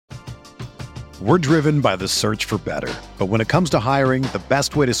We're driven by the search for better. But when it comes to hiring, the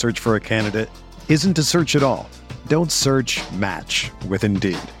best way to search for a candidate isn't to search at all. Don't search, match with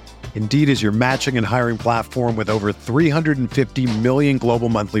Indeed. Indeed is your matching and hiring platform with over 350 million global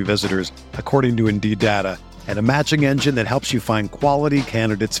monthly visitors, according to Indeed data, and a matching engine that helps you find quality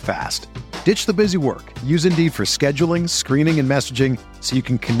candidates fast. Ditch the busy work. Use Indeed for scheduling, screening, and messaging so you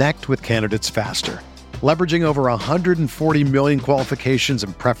can connect with candidates faster. Leveraging over 140 million qualifications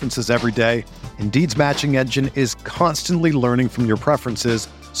and preferences every day, Indeed's matching engine is constantly learning from your preferences,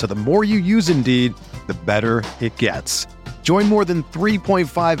 so the more you use Indeed, the better it gets. Join more than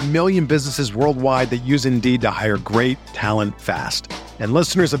 3.5 million businesses worldwide that use Indeed to hire great talent fast. And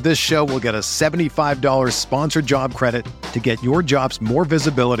listeners of this show will get a $75 sponsored job credit to get your jobs more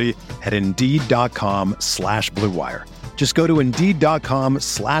visibility at Indeed.com/Blue Wire. Just go to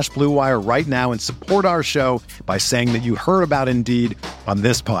Indeed.com/Blue Wire right now and support our show by saying that you heard about Indeed on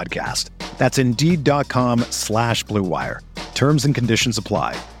this podcast. That's Indeed.com/Blue Wire. Terms and conditions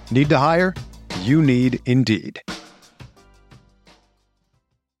apply. Need to hire? You need Indeed.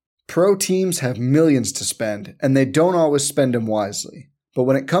 Pro teams have millions to spend, and they don't always spend them wisely. But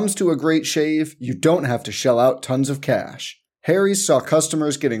when it comes to a great shave, you don't have to shell out tons of cash. Harry's saw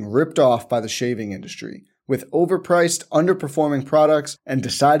customers getting ripped off by the shaving industry with overpriced, underperforming products and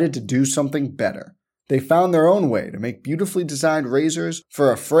decided to do something better. They found their own way to make beautifully designed razors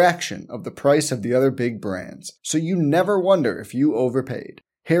for a fraction of the price of the other big brands, so you never wonder if you overpaid.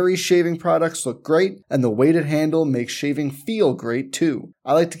 Harry's shaving products look great, and the weighted handle makes shaving feel great too.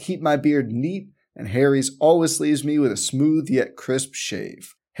 I like to keep my beard neat, and Harry's always leaves me with a smooth yet crisp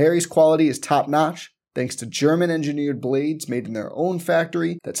shave. Harry's quality is top-notch, thanks to German-engineered blades made in their own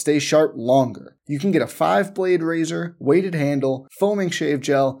factory that stay sharp longer. You can get a 5-blade razor, weighted handle, foaming shave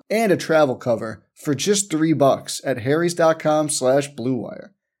gel, and a travel cover for just $3 at harrys.com/Blue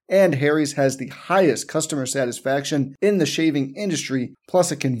Wire. And Harry's has the highest customer satisfaction in the shaving industry,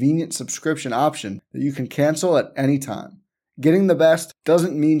 plus a convenient subscription option that you can cancel at any time. Getting the best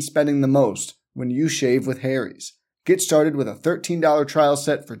doesn't mean spending the most when you shave with Harry's. Get started with a $13 trial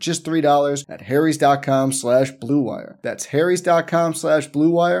set for just $3 at harrys.com/Blue Wire. That's harrys.com/Blue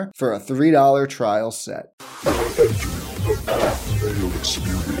Wire for a $3 trial set. Entering the Pat Mayo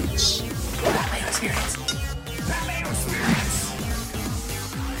Experience. Pat Mayo Experience. Pat Mayo Experience.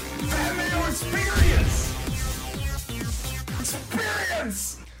 Pat Mayo Experience.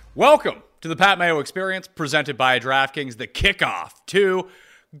 Experience. Welcome to the Pat Mayo Experience, presented by DraftKings, the kickoff to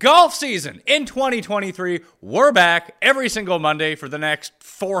golf season in 2023. We're back every single Monday for the next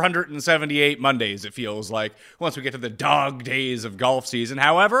 478 Mondays, it feels like, once we get to the dog days of golf season.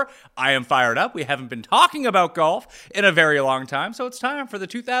 However, I am fired up. We haven't been talking about golf in a very long time, so it's time for the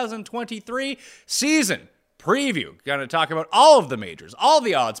 2023 season preview. Going to talk about all of the majors, all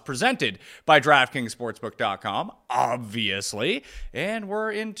the odds presented by DraftKingsSportsbook.com, obviously. And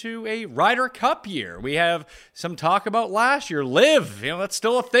we're into a Ryder Cup year. We have some talk about last year. LIV, that's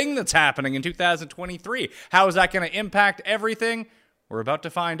still a thing that's happening in 2023. How is that going to impact everything? We're about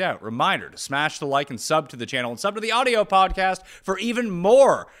to find out. Reminder to smash the like and sub to the channel and sub to the audio podcast for even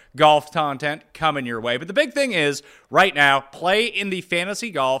more golf content coming your way. But the big thing is, right now, play in the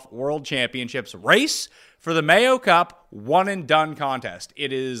Fantasy Golf World Championships race for the Mayo Cup one-and-done contest.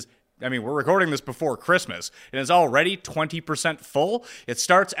 It is, we're recording this before Christmas, and it's already 20% full. It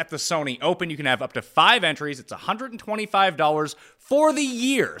starts at the Sony Open. You can have up to 5 entries. It's $125 for the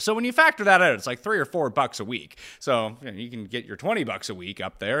year. So when you factor that out, it's like $3 or $4 a week. So you can get your $20 a week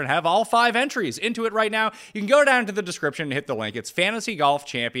up there and have all 5 entries into it right now. You can go down to the description and hit the link. It's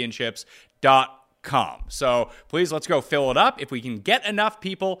fantasygolfchampionships.com. So please, let's go fill it up. If we can get enough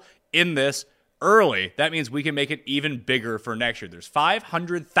people in this early, that means we can make it even bigger for next year. There's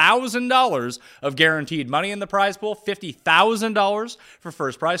 $500,000 of guaranteed money in the prize pool, $50,000 for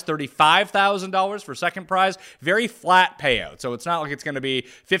first prize, $35,000 for second prize. Very flat payout. So it's not like it's going to be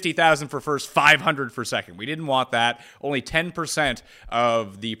 $50,000 for first, $500 for second. We didn't want that. Only 10%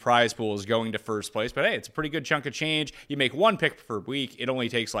 of the prize pool is going to first place. But hey, it's a pretty good chunk of change. You make one pick per week. It only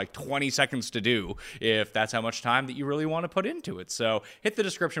takes like 20 seconds to do if that's how much time that you really want to put into it. So hit the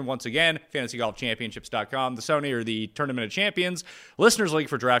description once again, fantasygolfchampionships.com. The Sony or the Tournament of Champions Listeners League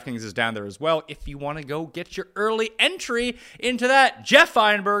for DraftKings is down there as well if you want to go get your early entry into that. Jeff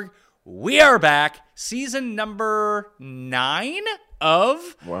Feinberg, we are back. Season number 9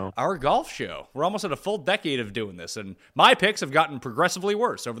 of our golf show. We're almost at a full decade of doing this, and my picks have gotten progressively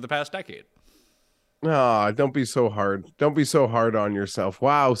worse over the past decade. Don't be so hard. Don't be so hard on yourself.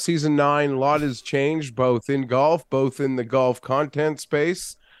 Wow, season 9, a lot has changed, both in golf, both in the golf content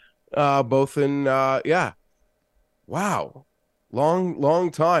space. Both in wow,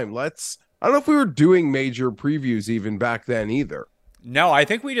 long time. Let's I don't know if we were doing major previews even back then either. No, I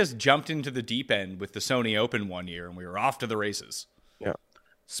think we just jumped into the deep end with the Sony Open one year, and we were off to the races. Yeah.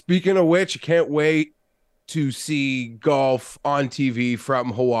 Speaking of which, I can't wait to see golf on TV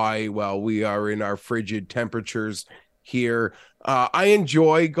from Hawaii while we are in our frigid temperatures here. I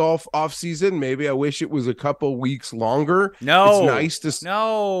enjoy golf off season. Maybe I wish it was a couple weeks longer. No, it's nice to.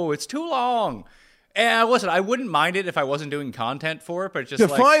 No, it's too long. And listen, I wouldn't mind it if I wasn't doing content for it, but just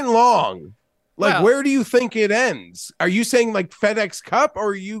define long. Like, well, where do you think it ends? Are you saying like FedEx Cup, or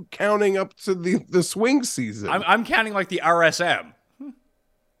are you counting up to the swing season? I'm counting like the RSM.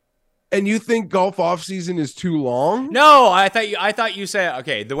 And you think golf off season is too long? No, I thought you said,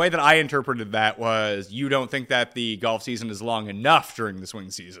 okay, the way that I interpreted that was you don't think that the golf season is long enough during the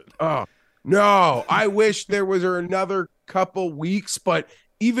swing season. Oh, no. I wish there was another couple weeks, but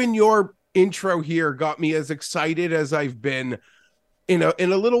even your intro here got me as excited as I've been in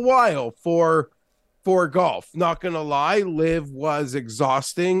a little while for golf. Not going to lie, Live was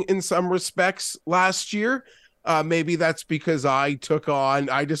exhausting in some respects last year. Maybe that's because I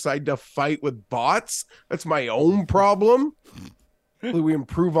decided to fight with bots. That's my own problem. We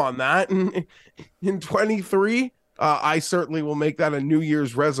improve on that in 23. I certainly will make that a New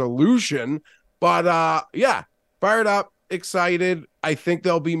Year's resolution. But yeah, fired up, excited. I think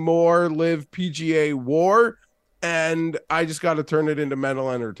there'll be more Live PGA War, and I just got to turn it into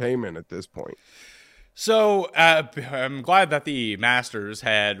mental entertainment at this point. So I'm glad that the Masters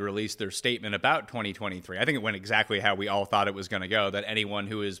had released their statement about 2023. I think it went exactly how we all thought it was going to go, that anyone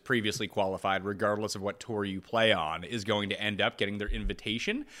who is previously qualified, regardless of what tour you play on, is going to end up getting their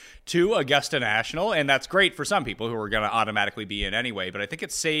invitation to Augusta National. And that's great for some people who are going to automatically be in anyway. But I think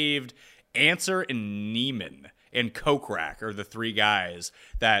it saved Ancer and Neiman and Kokrak are the three guys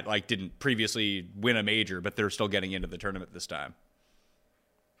that like didn't previously win a major, but they're still getting into the tournament this time.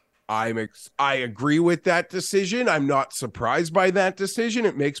 I agree with that decision. I'm not surprised by that decision.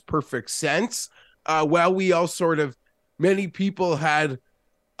 It makes perfect sense. Well, we all many people had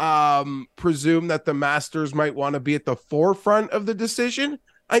presumed that the Masters might want to be at the forefront of the decision.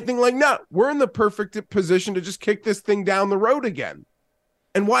 I think no, we're in the perfect position to just kick this thing down the road again.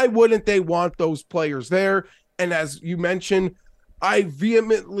 And why wouldn't they want those players there? And as you mentioned, I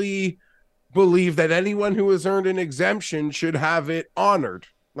vehemently believe that anyone who has earned an exemption should have it honored.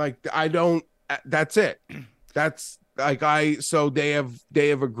 That's it. That's so they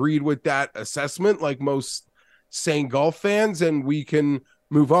have agreed with that assessment, like most sane golf fans, and we can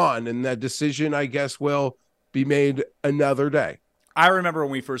move on. And that decision, I guess, will be made another day. I remember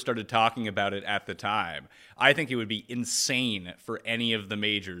when we first started talking about it at the time, I think it would be insane for any of the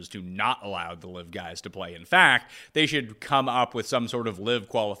majors to not allow the Live guys to play. In fact, they should come up with some sort of Live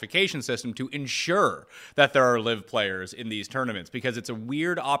qualification system to ensure that there are Live players in these tournaments, because it's a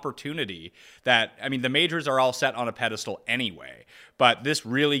weird opportunity that, I mean, the majors are all set on a pedestal anyway, but this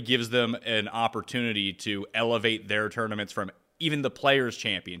really gives them an opportunity to elevate their tournaments from even the Players'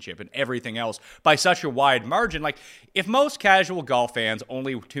 Championship and everything else by such a wide margin. Like, if most casual golf fans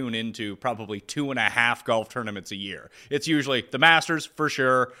only tune into probably 2.5 golf tournaments a year, it's usually the Masters for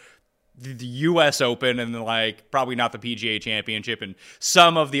sure, the U.S. Open, and then probably not the PGA Championship, and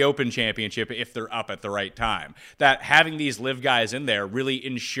some of the Open Championship if they're up at the right time. That having these Live guys in there really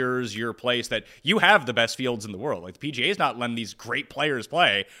ensures your place that you have the best fields in the world. Like, the PGA is not letting these great players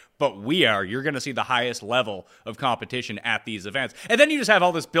play, but we are. You're going to see the highest level of competition at these events. And then you just have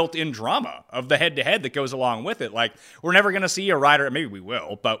all this built-in drama of the head-to-head that goes along with it. Like, we're never going to see a Ryder, maybe we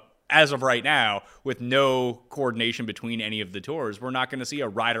will, but as of right now, with no coordination between any of the tours, we're not going to see a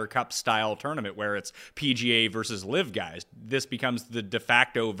Ryder Cup style tournament where it's PGA versus Live guys. This becomes the de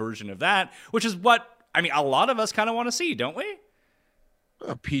facto version of that, which is what, I mean, a lot of us kind of want to see, don't we?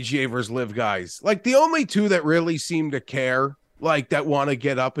 PGA versus Live guys. Like, the only two that really seem to care, that want to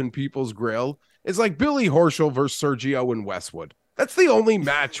get up in people's grill, is Billy Horschel versus Sergio and Westwood. That's the only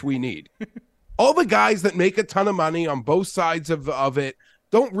match we need. All the guys that make a ton of money on both sides of it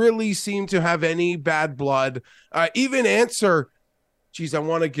don't really seem to have any bad blood. Even Ancer, geez, I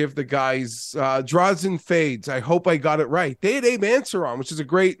want to give the guys draws and fades. I hope I got it right. They had Abe Ancer on, which is a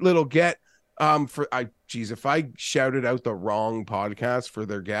great little get. If I shouted out the wrong podcast for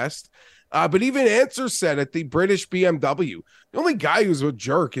their guest. But even Ancer said at the British BMW, the only guy who's a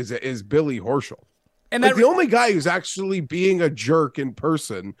jerk is Billy Horschel. And the only guy who's actually being a jerk in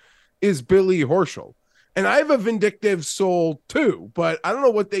person is Billy Horschel. And I have a vindictive soul too, but I don't know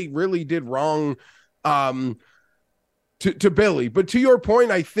what they really did wrong to Billy. But to your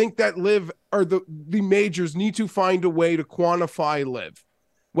point, I think that Live or the majors need to find a way to quantify Live.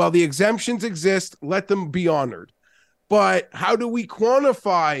 While the exemptions exist, let them be honored. But how do we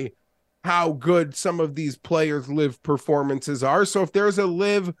quantify how good some of these players' live performances are. So if there's a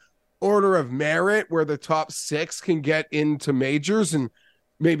live order of merit where the top 6 can get into majors and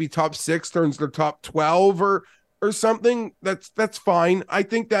maybe top 6 turns to top 12 or something, that's fine. I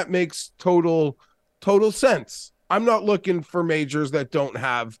think that makes total sense. I'm not looking for majors that don't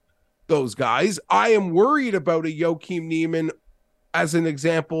have those guys. I am worried about a Joakim Niemann as an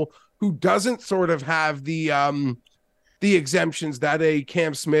example who doesn't sort of have the exemptions that a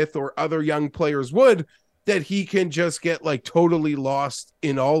Cam Smith or other young players would, that he can just get like totally lost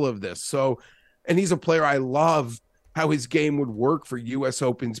in all of this. So, and he's a player I love how his game would work for US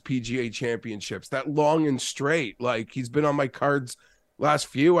Opens, PGA championships, that long and straight. Like, he's been on my cards last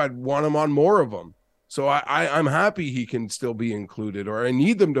few. I'd want him on more of them. So I'm happy he can still be included, or I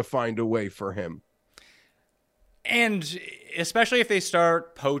need them to find a way for him. And especially if they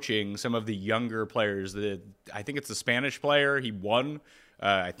start poaching some of the younger players, I think it's the Spanish player he won.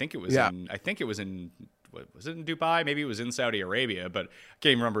 I think it was in was it in Dubai? Maybe it was in Saudi Arabia, but I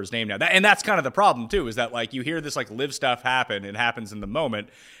can't even remember his name now. And that's kind of the problem too, is that like you hear this like live stuff happen, it happens in the moment,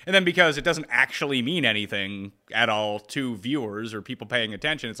 and then because it doesn't actually mean anything at all to viewers or people paying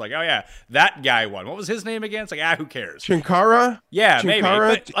attention, it's like, oh yeah, that guy won. What was his name again? It's like, who cares? Chinkara? Yeah, maybe.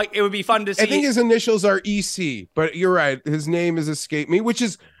 But like it would be fun to see. I think his initials are EC, but you're right. His name has escaped me, which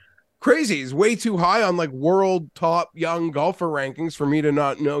is crazy. He's way too high on like world top young golfer rankings for me to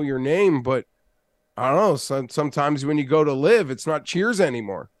not know your name, but I don't know. Sometimes when you go to live, it's not Cheers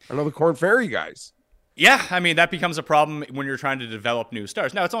anymore. I know the Corn Ferry guys. Yeah, I mean, that becomes a problem when you're trying to develop new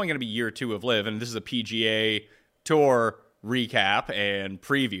stars. Now, it's only going to be year 2 of live, and this is a PGA Tour recap and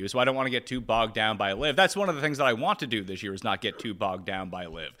preview, so I don't want to get too bogged down by live. That's one of the things that I want to do this year, is not get too bogged down by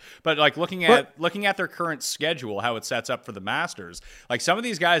live. But like looking at their current schedule, how it sets up for the Masters, like some of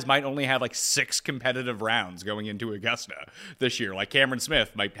these guys might only have like 6 competitive rounds going into Augusta this year. Like Cameron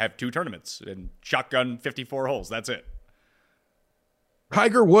Smith might have 2 tournaments and shotgun 54 holes. That's it.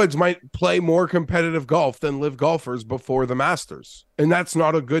 Tiger Woods might play more competitive golf than live golfers before the Masters, and that's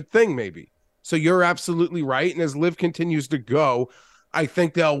not a good thing, maybe. So you're absolutely right. And as live continues to go, I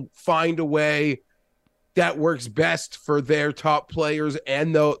think they'll find a way that works best for their top players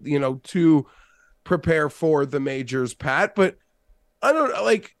and to prepare for the majors, Pat. But I don't know,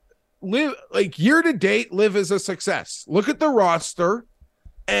 like live, like year to date, live is a success. Look at the roster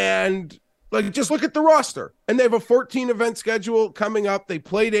and just look at the roster, and they have a 14 event schedule coming up. They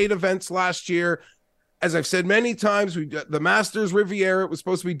played 8 events last year. As I've said many times, the Masters Riviera, it was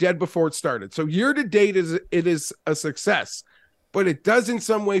supposed to be dead before it started. So year to date it is a success, but it does in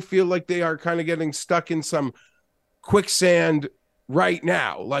some way feel like they are kind of getting stuck in some quicksand right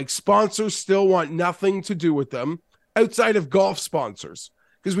now. Like sponsors still want nothing to do with them outside of golf sponsors,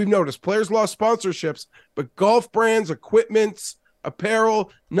 because we've noticed players lost sponsorships, but golf brands, equipments,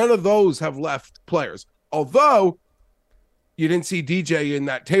 apparel, none of those have left players. Although you didn't see DJ in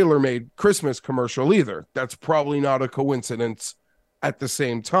that TaylorMade Christmas commercial either. That's probably not a coincidence at the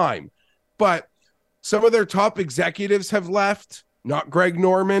same time. But some of their top executives have left, not Greg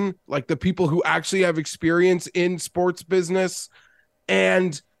Norman, like the people who actually have experience in sports business.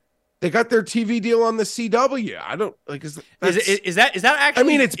 And they got their TV deal on the CW. I don't like, is that actually, I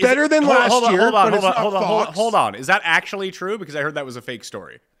mean, it's better than last year. Hold on. Is that actually true? Because I heard that was a fake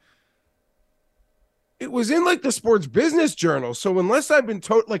story. It was in like the Sports Business Journal. So unless I've been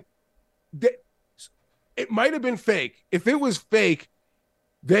told, like, it might have been fake. If it was fake,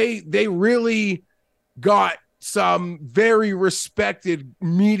 they really got some very respected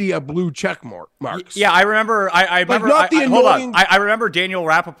media blue check marks. Yeah, I remember. I remember. Not the annoying... I remember Daniel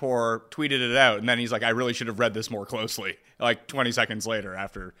Rappaport tweeted it out, and then he's like, "I really should have read this more closely." Like 20 seconds later,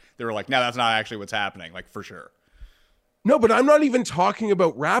 after they were like, "No, that's not actually what's happening." Like for sure. No, but I'm not even talking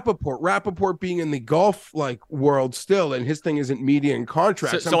about Rappaport. Rappaport being in the golf like world still, and his thing isn't media and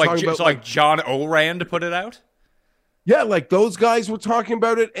contracts. So like John Orand put it out. Yeah, like those guys were talking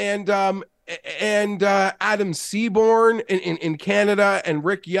about it, and Adam Seaborn in Canada, and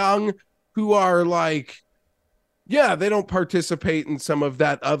Rick Young, who are like, yeah, they don't participate in some of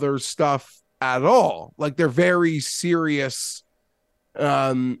that other stuff at all. Like they're very serious.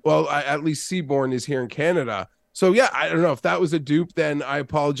 At least Seaborn is here in Canada. So yeah, I don't know if that was a dupe. Then I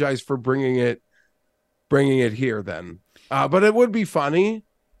apologize for bringing it here. Then, but it would be funny.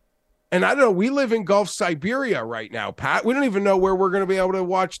 And I don't know. We live in Gulf Siberia right now, Pat. We don't even know where we're going to be able to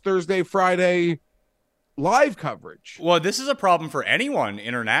watch Thursday, Friday live coverage. Well, this is a problem for anyone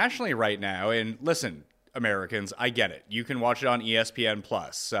internationally right now. And listen, Americans, I get it. You can watch it on ESPN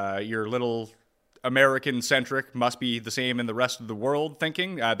Plus. Your little American centric, must be the same in the rest of the world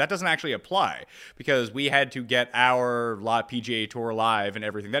thinking. That doesn't actually apply, because we had to get our PGA Tour Live and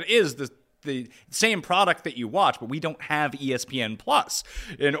everything. That is the same product that you watch, but we don't have ESPN Plus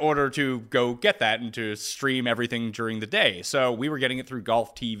in order to go get that and to stream everything during the day. So we were getting it through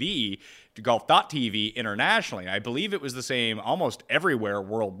Golf TV, to Golf.tv internationally. I believe it was the same almost everywhere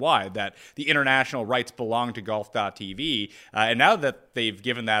worldwide, that the international rights belong to Golf.tv. And now that they've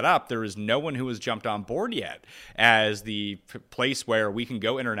given that up, there is no one who has jumped on board yet as the place where we can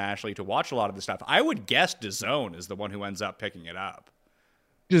go internationally to watch a lot of the stuff. I would guess DAZN is the one who ends up picking it up.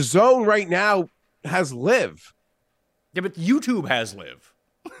 DAZN right now has Live. Yeah, but YouTube has Live.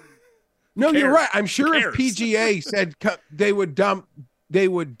 No, Who you're cares? right. I'm sure Who if cares? PGA said they would dump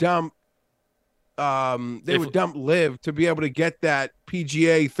Live to be able to get that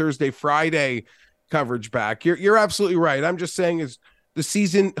PGA Thursday, Friday coverage back. You're absolutely right. I'm just saying is the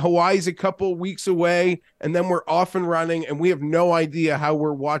season, Hawaii's a couple weeks away, and then we're off and running, and we have no idea how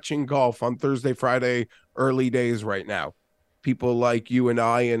we're watching golf on Thursday, Friday, early days right now. People like you and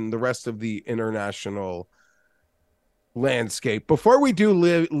I and the rest of the international landscape. Before we do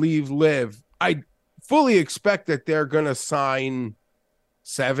leave Live, I fully expect that they're going to sign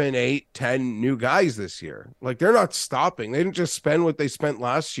 7, 8, 10 new guys this year. Like, they're not stopping. They didn't just spend what they spent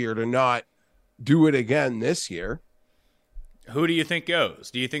last year to not do it again this year. Who do you think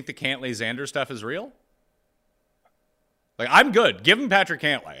goes? Do you think the Cantlay-Xander stuff is real? Like, I'm good. Give him Patrick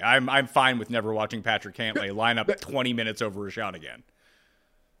Cantlay. I'm fine with never watching Patrick Cantlay line up 20 minutes over a shot again.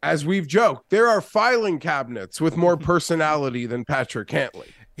 As we've joked, there are filing cabinets with more personality than Patrick Cantlay.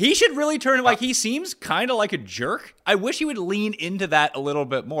 He should really turn, like, he seems kind of like a jerk. I wish he would lean into that a little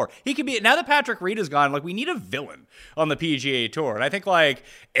bit more. He could be, now that Patrick Reed is gone, like, we need a villain on the PGA Tour. And I think, like,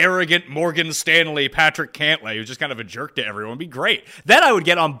 arrogant Morgan Stanley Patrick Cantlay, who's just kind of a jerk to everyone, would be great. Then I would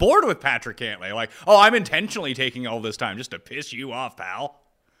get on board with Patrick Cantlay. Like, oh, I'm intentionally taking all this time just to piss you off, pal.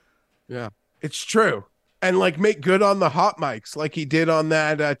 Yeah, it's true. And, like, make good on the hot mics like he did on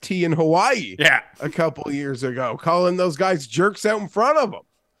that tee in Hawaii a couple years ago, calling those guys jerks out in front of him.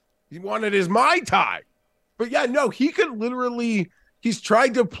 He wanted his Mai Tai. But yeah, no, he could literally, he's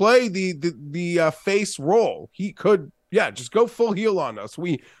tried to play the face role. He could, yeah, just go full heel on us.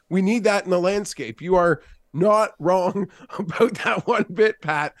 We need that in the landscape. You are not wrong about that one bit,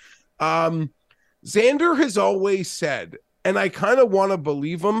 Pat. Xander has always said, and I kind of want to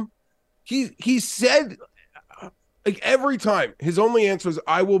believe him, he said, like, every time, his only answer is,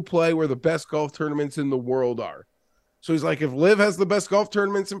 I will play where the best golf tournaments in the world are. So he's like, if Liv has the best golf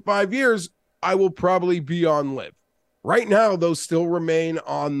tournaments in 5 years, I will probably be on Liv. Right now, those still remain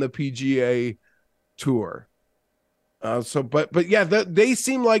on the PGA Tour. But yeah, they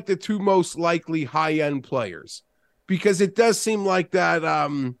seem like the two most likely high-end players, because it does seem like that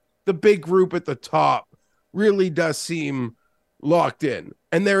the big group at the top really does seem locked in,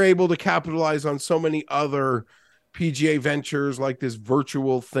 and they're able to capitalize on so many other PGA ventures, like this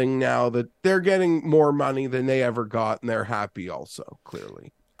virtual thing now, that they're getting more money than they ever got, and they're happy also,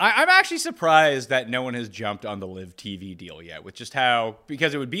 clearly. I'm actually surprised that no one has jumped on the Live TV deal yet, with just how,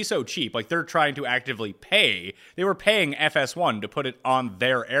 because it would be so cheap. Like, they're trying to actively pay. They were paying FS1 to put it on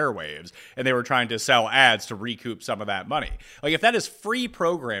their airwaves, and they were trying to sell ads to recoup some of that money. Like, if that is free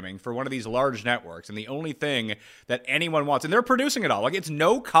programming for one of these large networks, and the only thing that anyone wants, and they're producing it all, like, it's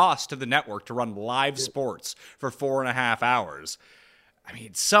no cost to the network to run live sports for 4.5 hours. I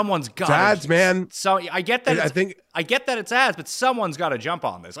mean, someone's got ads, man. So I get that. I get that it's ads, but someone's got to jump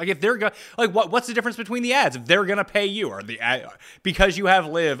on this. Like, if they're going, like, what's the difference between the ads? If they're going to pay you, or the ad, because you have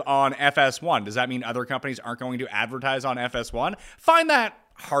Live on FS1, does that mean other companies aren't going to advertise on FS1? Find that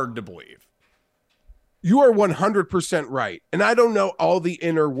hard to believe. You are 100% right. And I don't know all the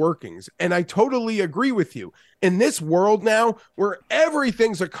inner workings. And I totally agree with you. In this world now where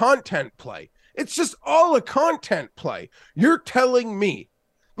everything's a content play, it's just all a content play. You're telling me,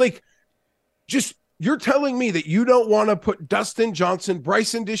 you're telling me that you don't want to put Dustin Johnson,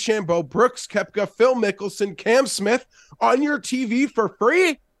 Bryson DeChambeau, Brooks Koepka, Phil Mickelson, Cam Smith on your TV for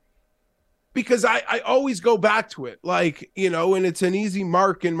free? Because I always go back to it, like, you know, and it's an easy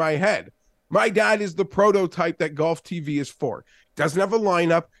mark in my head. My dad is the prototype that golf TV is for. He doesn't have a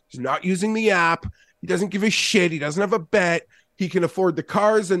lineup. He's not using the app. He doesn't give a shit. He doesn't have a bet. He can afford the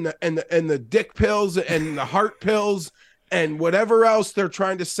cars and the dick pills and the heart pills and whatever else they're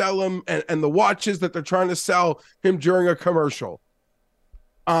trying to sell him, and the watches that they're trying to sell him during a commercial.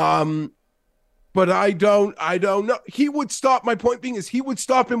 But I don't know. He would stop. My point being is, he would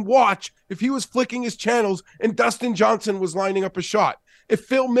stop and watch if he was flicking his channels and Dustin Johnson was lining up a shot, if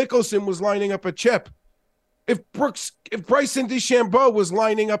Phil Mickelson was lining up a chip, if Bryson DeChambeau was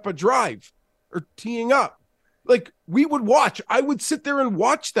lining up a drive. or teeing up. Like, I would sit there and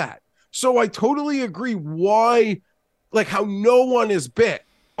watch that. So I totally agree how no one is bit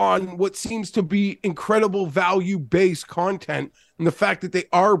on what seems to be incredible value-based content, and the fact that they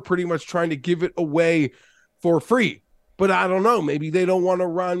are pretty much trying to give it away for free. But I don't know, maybe they don't want to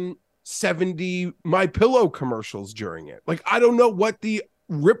run 70 MyPillow commercials during it. Like, I don't know what the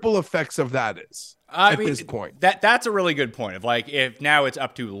ripple effects of that is at this point. That's a really good point of like, if now it's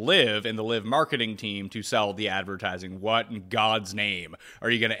up to Liv and the Liv marketing team to sell the advertising, what in God's name are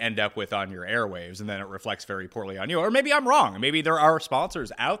you going to end up with on your airwaves? And then it reflects very poorly on you. Or maybe I'm wrong. Maybe there are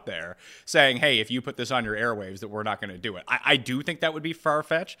sponsors out there saying, hey, if you put this on your airwaves, that we're not going to do it. I do think that would be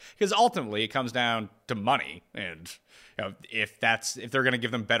far-fetched, because ultimately it comes down to money. And if they're going to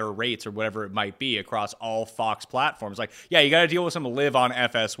give them better rates or whatever it might be across all Fox platforms, like, yeah, you got to deal with some Liv on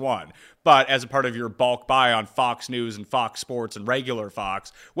FS1, but as a part of your bulk buy on Fox News and Fox Sports and regular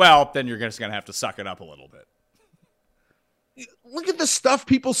Fox, well, then you're just going to have to suck it up a little bit. Look at the stuff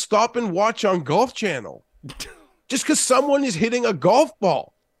people stop and watch on Golf Channel just because someone is hitting a golf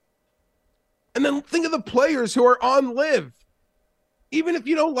ball. And then think of the players who are on Liv. Even if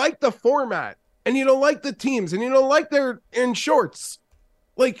you don't like the format, and you don't like the teams, and you don't like their in shorts.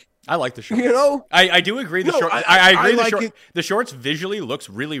 Like, I like the shorts. I do agree. I agree. The shorts visually looks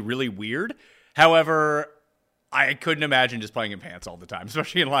really, really weird. However, I couldn't imagine just playing in pants all the time,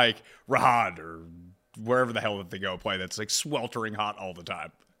 especially in like Rod or wherever the hell that they go play. That's like sweltering hot all the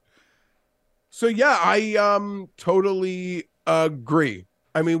time. So yeah, I totally agree.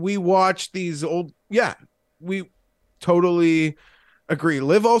 I mean, we watched these old. Yeah, we totally agree.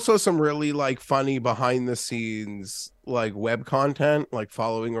 Liv also some really like funny behind the scenes like web content, like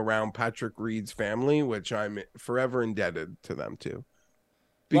following around Patrick Reed's family, which I'm forever indebted to them too,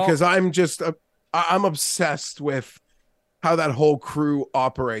 because I'm obsessed with how that whole crew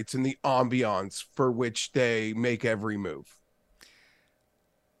operates and the ambiance for which they make every move.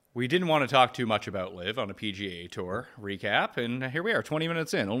 We didn't want to talk too much about Liv on a PGA Tour recap, and here we are, 20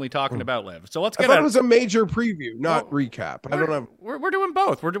 minutes in, only talking about Liv. So let's get. I thought it was a major preview, not recap. I don't know. We're doing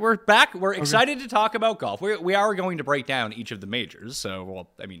both. We're back. We're excited to talk about golf. We are going to break down each of the majors. So, well,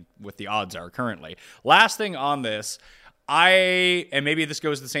 I mean, what the odds are currently. Last thing on this. And maybe this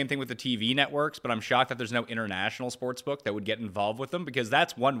goes the same thing with the TV networks, but I'm shocked that there's no international sports book that would get involved with them, because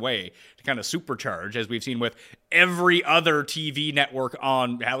that's one way to kind of supercharge, as we've seen with every other TV network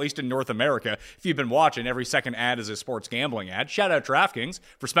on, at least in North America. If you've been watching, every second ad is a sports gambling ad. Shout out DraftKings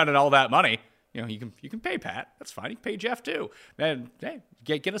for spending all that money. You can pay Pat. That's fine. You can pay Jeff too. And hey,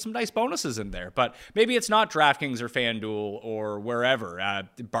 get us some nice bonuses in there. But maybe it's not DraftKings or FanDuel or wherever.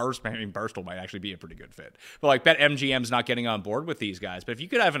 Barstool might actually be a pretty good fit. But like BetMGM's not getting on board with these guys. But if you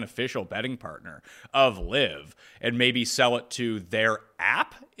could have an official betting partner of Liv and maybe sell it to their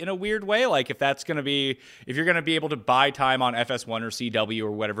app in a weird way, like if you're going to be able to buy time on FS1 or CW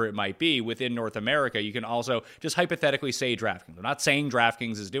or whatever it might be within North America, you can also just hypothetically say DraftKings. I'm not saying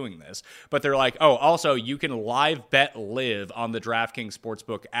DraftKings is doing this, but they're like, oh, also you can live bet Liv on the DraftKings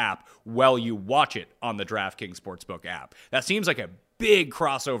Sportsbook app while you watch it on the DraftKings Sportsbook app. That seems like a big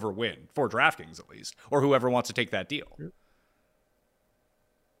crossover win for DraftKings, at least, or whoever wants to take that deal.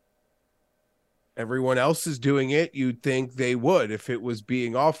 Everyone else is doing it. You'd think they would if it was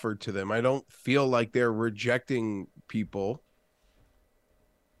being offered to them. I don't feel like they're rejecting people.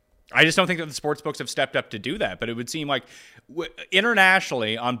 I just don't think that the sports books have stepped up to do that. But it would seem like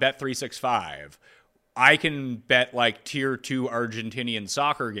internationally on Bet365, I can bet like tier 2 Argentinian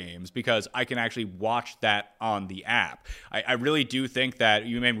soccer games because I can actually watch that on the app. I really do think that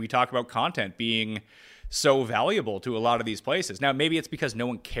we talk about content being so valuable to a lot of these places. Now, maybe it's because no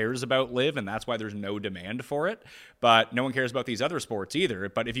one cares about Liv and that's why there's no demand for it, but no one cares about these other sports either.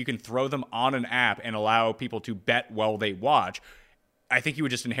 But if you can throw them on an app and allow people to bet while they watch, I think you would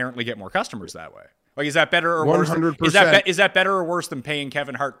just inherently get more customers that way. Like, is that better or 100%. worse? Is that better or worse than paying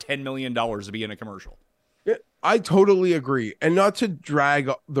Kevin Hart $10 million to be in a commercial? Yeah, I totally agree. And not to drag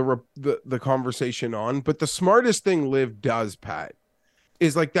the conversation on, but the smartest thing Liv does, Pat,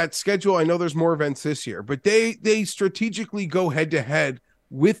 is like that schedule. I know there's more events this year, but they strategically go head to head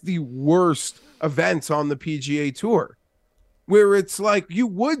with the worst events on the PGA Tour, where it's like you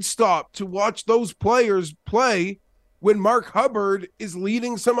would stop to watch those players play when Mark Hubbard is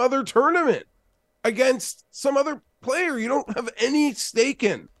leading some other tournament against some other player you don't have any stake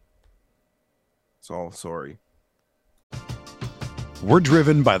in. So sorry. We're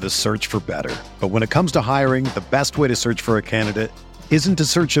driven by the search for better. But when it comes to hiring, the best way to search for a candidate isn't to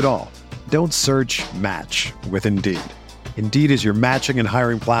search at all. Don't search, match with Indeed. Indeed is your matching and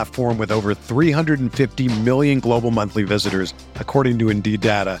hiring platform with over 350 million global monthly visitors, according to Indeed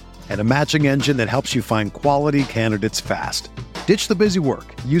data, and a matching engine that helps you find quality candidates fast. Ditch the busy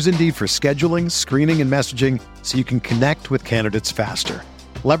work. Use Indeed for scheduling, screening, and messaging so you can connect with candidates faster.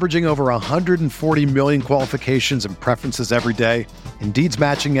 Leveraging over 140 million qualifications and preferences every day, Indeed's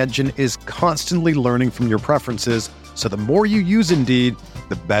matching engine is constantly learning from your preferences, so the more you use Indeed,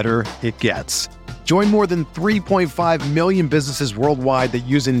 the better it gets. Join more than 3.5 million businesses worldwide that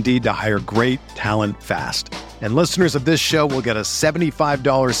use Indeed to hire great talent fast. And listeners of this show will get a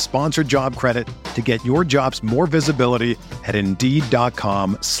 $75 sponsored job credit to get your jobs more visibility at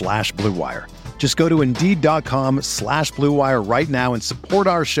Indeed.com/Blue Wire. Just go to Indeed.com/Blue Wire right now and support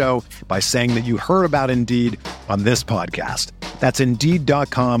our show by saying that you heard about Indeed on this podcast. That's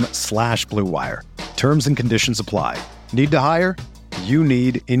Indeed.com/Blue Wire. Terms and conditions apply. Need to hire? You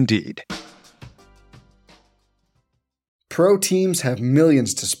need Indeed. Pro teams have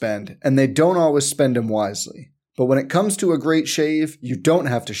millions to spend, and they don't always spend them wisely. But when it comes to a great shave, you don't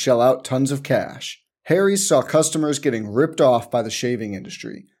have to shell out tons of cash. Harry's saw customers getting ripped off by the shaving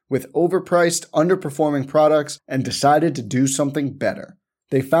industry with overpriced, underperforming products and decided to do something better.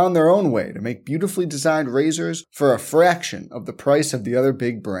 They found their own way to make beautifully designed razors for a fraction of the price of the other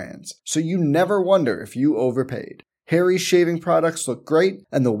big brands, so you never wonder if you overpaid. Harry's shaving products look great,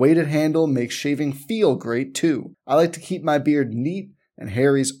 and the weighted handle makes shaving feel great too. I like to keep my beard neat, and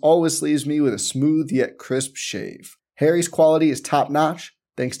Harry's always leaves me with a smooth yet crisp shave. Harry's quality is top-notch,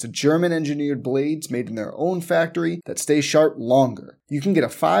 thanks to German-engineered blades made in their own factory that stay sharp longer. You can get a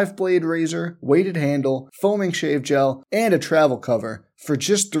 5-blade razor, weighted handle, foaming shave gel, and a travel cover for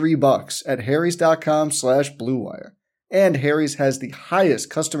just $3 at harrys.com/Blue Wire. And Harry's has the highest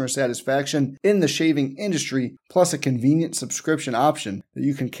customer satisfaction in the shaving industry, plus a convenient subscription option that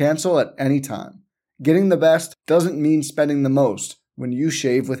you can cancel at any time. Getting the best doesn't mean spending the most when you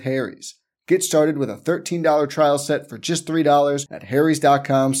shave with Harry's. Get started with a $13 trial set for just $3 at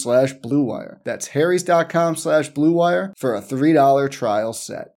harrys.com/Blue Wire. That's harrys.com/Blue Wire for a $3 trial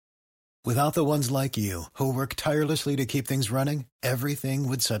set. Without the ones like you, who work tirelessly to keep things running, everything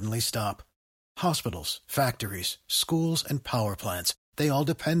would suddenly stop. Hospitals, factories, schools, and power plants, they all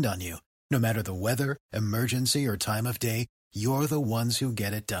depend on you. No matter the weather, emergency, or time of day, you're the ones who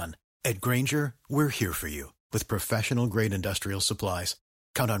get it done. At Grainger, we're here for you with professional-grade industrial supplies.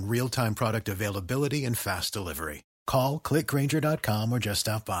 Count on real-time product availability and fast delivery. Call, click Grainger.com, or just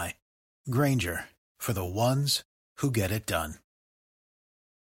stop by. Grainger, for the ones who get it done.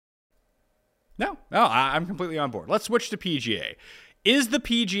 No, I'm completely on board. Let's switch to PGA. Is the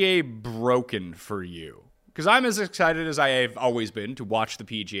PGA broken for you? Because I'm as excited as I have always been to watch the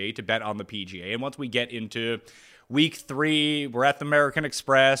PGA, to bet on the PGA. And once we get into week 3, we're at the American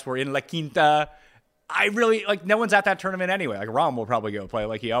Express, we're in La Quinta. I really, no one's at that tournament anyway. Rahm will probably go play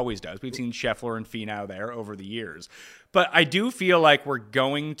like he always does. We've seen Scheffler and Finau there over the years. But I do feel like we're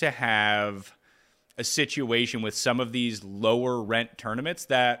going to have a situation with some of these lower rent tournaments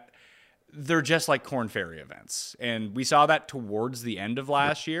that they're just like Korn Ferry events. And we saw that towards the end of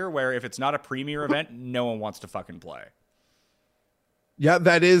last year, where if it's not a premier event, no one wants to fucking play. Yeah,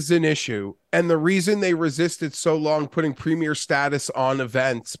 that is an issue. And the reason they resisted so long putting premier status on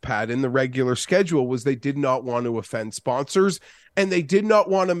events, Pat, in the regular schedule was they did not want to offend sponsors, and they did not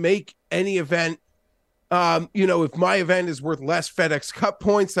want to make any event. If my event is worth less FedEx Cup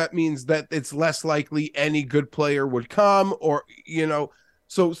points, that means that it's less likely any good player would come, or,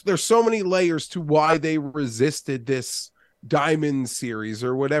 so there's so many layers to why they resisted this Diamond Series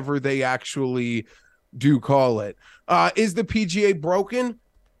or whatever they actually do call it. Is the PGA broken?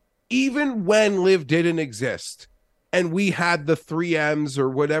 Even when Live didn't exist and we had the 3Ms or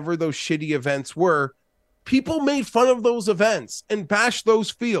whatever those shitty events were, people made fun of those events and bashed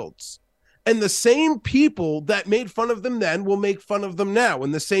those fields. And the same people that made fun of them then will make fun of them now.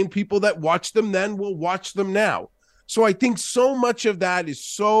 And the same people that watched them then will watch them now. So I think so much of that is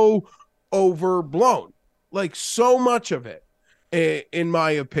so overblown, so much of it, in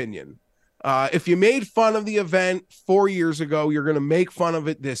my opinion. If you made fun of the event 4 years ago, you're going to make fun of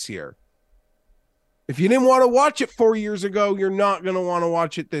it this year. If you didn't want to watch it 4 years ago, you're not going to want to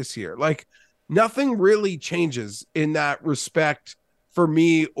watch it this year. Nothing really changes in that respect for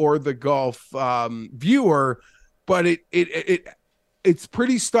me or the golf viewer, but it's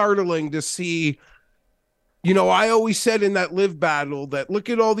pretty startling to see. I always said in that Live battle that look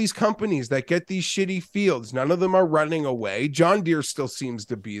at all these companies that get these shitty fields. None of them are running away. John Deere still seems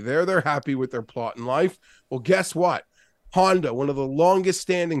to be there. They're happy with their plot in life. Well, guess what? Honda, one of the longest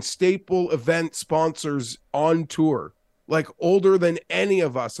standing staple event sponsors on tour, older than any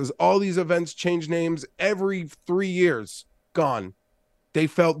of us, as all these events change names every 3 years, gone. They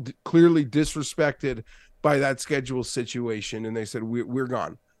felt clearly disrespected by that schedule situation, and they said, we're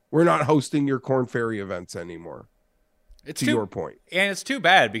gone. We're not hosting your Corn Ferry events anymore. It's to your point. And it's too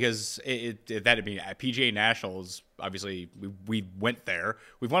bad because that'd be PGA Nationals. Obviously, we went there.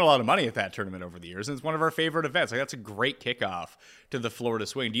 We've won a lot of money at that tournament over the years, and it's one of our favorite events. Like, that's a great kickoff to the Florida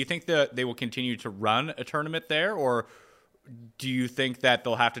Swing. Do you think that they will continue to run a tournament there, or do you think that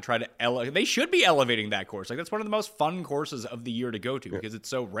they'll have to try to they should be elevating that course? Like, that's one of the most fun courses of the year to go to because it's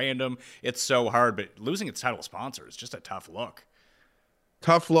so random, it's so hard, but losing its title sponsor is just a tough look.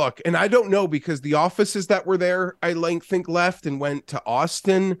 Tough luck. And I don't know because the offices that were there, I think left and went to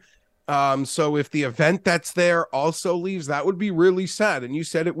Austin. So if the event that's there also leaves, that would be really sad. And you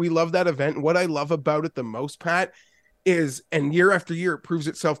said it, we love that event. And what I love about it the most, Pat, is, and year after year, it proves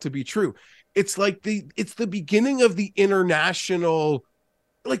itself to be true. It's like it's the beginning of the international,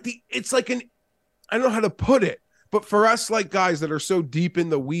 it's like I don't know how to put it, but for us, like guys that are so deep in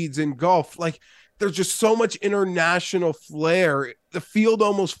the weeds in golf, like there's just so much international flair. The field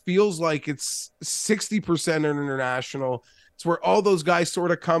almost feels like it's 60% international. It's where all those guys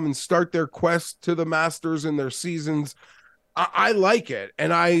sort of come and start their quest to the Masters and their seasons. I like it,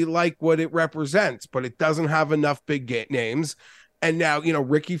 and I like what it represents, but it doesn't have enough big names. And now,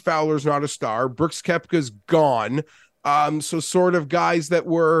 Ricky Fowler's not a star. Brooks Koepka's gone. So sort of guys that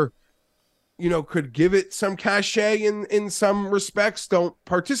were, could give it some cachet in some respects don't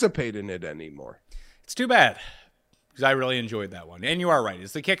participate in it anymore. It's too bad because I really enjoyed that one. And you are right.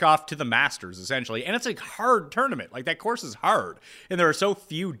 It's the kickoff to the Masters, essentially. And it's a hard tournament. Like, that course is hard. And there are so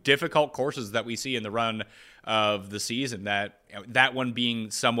few difficult courses that we see in the run of the season that one being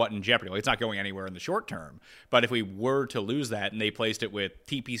somewhat in jeopardy. Like, it's not going anywhere in the short term. But if we were to lose that and they placed it with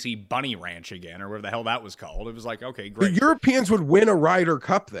TPC Bunny Ranch again, or whatever the hell that was called, it was like, okay, great. The Europeans would win a Ryder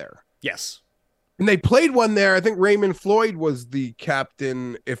Cup there. Yes. And they played one there. I think Raymond Floyd was the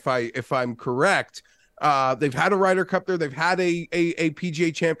captain, if I'm correct. They've had a Ryder Cup there. They've had a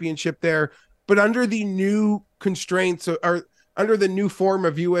PGA Championship there. But under the new constraints or under the new form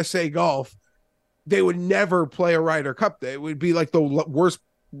of USA Golf, they would never play a Ryder Cup. It would be like the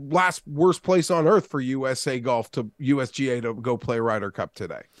worst place on earth for USA Golf to USGA to go play Ryder Cup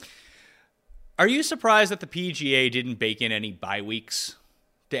today. Are you surprised that the PGA didn't bake in any bye weeks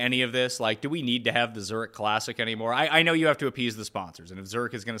to any of this? Like, do we need to have the Zurich Classic anymore? I know you have to appease the sponsors, and if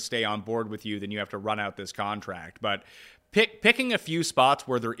Zurich is going to stay on board with you, then you have to run out this contract. But picking a few spots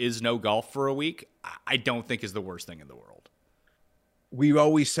where there is no golf for a week, I don't think is the worst thing in the world. We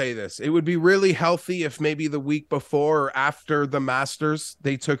always say this. It would be really healthy if maybe the week before or after the Masters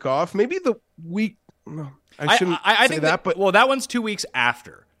they took off. Maybe the week. No, I shouldn't say that. But well, that one's 2 weeks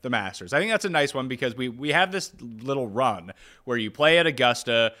after the Masters. I think that's a nice one because we have this little run where you play at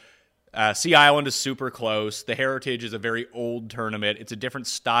Augusta. Sea Island is super close. The Heritage is a very old tournament. It's a different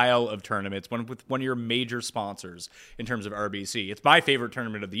style of tournament. It's with one of your major sponsors in terms of RBC. It's my favorite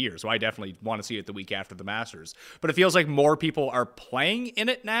tournament of the year, so I definitely want to see it the week after the Masters. But it feels like more people are playing in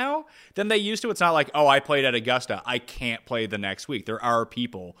it now than they used to. It's not like, oh, I played at Augusta, I can't play the next week. There are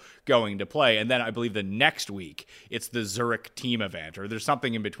people going to play. And then I believe the next week, it's the Zurich team event, or there's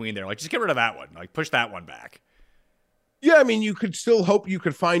something in between there. Like, just get rid of that one. Like, push that one back. Yeah, I mean, you could still hope you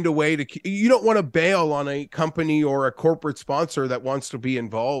could find a way to. You don't want to bail on a company or a corporate sponsor that wants to be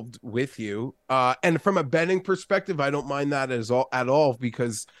involved with you. And from a betting perspective, I don't mind that at all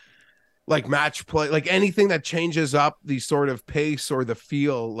because, like match play, like anything that changes up the sort of pace or the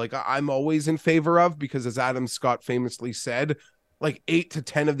feel, like I'm always in favor of, because as Adam Scott famously said, like 8 to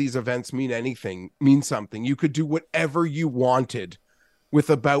 10 of these events mean something. You could do whatever you wanted with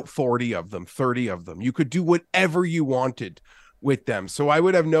about 40 of them, 30 of them. You could do whatever you wanted with them. So I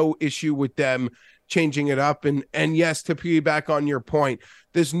would have no issue with them changing it up. And yes, to piggyback on your point,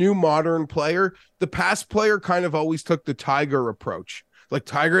 this new modern player, the past player kind of always took the Tiger approach. Like,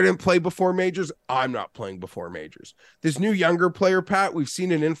 Tiger didn't play before majors, I'm not playing before majors. This new younger player, Pat, we've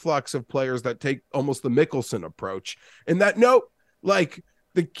seen an influx of players that take almost the Mickelson approach. And that, no, like,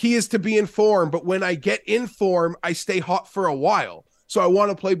 the key is to be in form. But when I get in form, I stay hot for a while. So I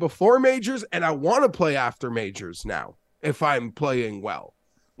want to play before majors and I want to play after majors now if I'm playing well.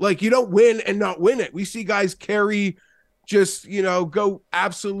 Like, you don't win and not win it. We see guys carry just, go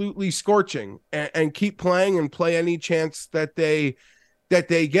absolutely scorching and keep playing and play any chance that they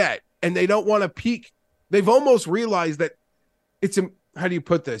get. And they don't want to peak. They've almost realized that how do you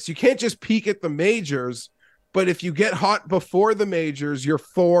put this? You can't just peak at the majors, but if you get hot before the majors, your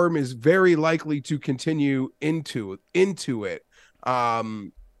form is very likely to continue into it.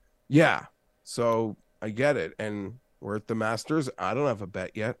 Yeah, so I get it. And we're at the Masters. I don't have a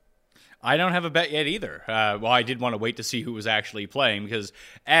bet yet. I don't have a bet yet either. Well, I did want to wait to see who was actually playing because,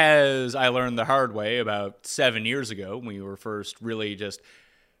 as I learned the hard way about 7 years ago, when we were first really just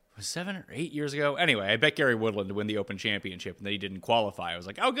was 7 or 8 years ago. Anyway, I bet Gary Woodland to win the Open Championship, and then he didn't qualify. I was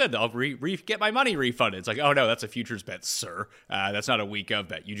like, oh, good, I'll get my money refunded. It's like, oh, no, that's a futures bet, sir. That's not a week of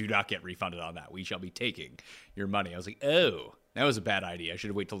bet. You do not get refunded on that. We shall be taking your money. I was like, oh, that was a bad idea. I should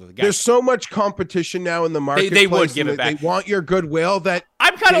have waited till the guy. There's so much competition now in the marketplace. They would give it back. They want your goodwill that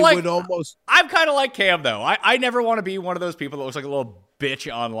I'm kind of like almost. I'm kind of like Cam though. I never want to be one of those people that looks like a little bitch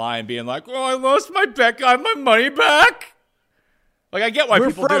online, being like, "Oh, I lost my bet. I have my money back." Like I get why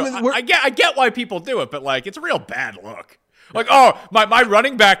people do it. I get why people do it, but like it's a real bad look. Like, oh, my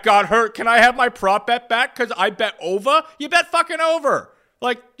running back got hurt. Can I have my prop bet back because I bet over? You bet fucking over.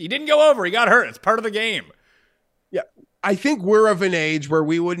 Like he didn't go over. He got hurt. It's part of the game. Yeah. I think we're of an age where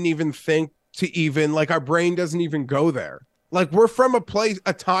we wouldn't even think to even like our brain doesn't even go there. Like we're from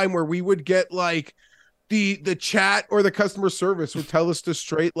a time where we would get like the chat or the customer service would tell us to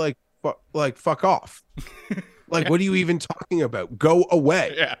straight fuck off. Like, what are you even talking about? Go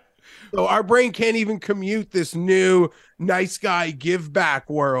away. Yeah. So our brain can't even commute this new nice guy give back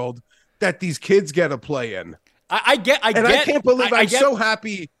world that these kids get to play in. I can't believe I'm so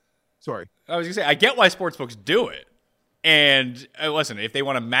happy. Sorry. I was gonna say I get why sportsbooks do it. And listen, if they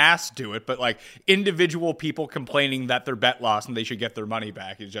want to mass do it, but like individual people complaining that their bet lost and they should get their money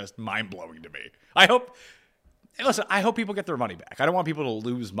back is just mind blowing to me. I hope people get their money back. I don't want people to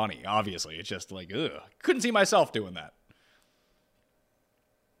lose money. Obviously, it's just like, ugh, couldn't see myself doing that.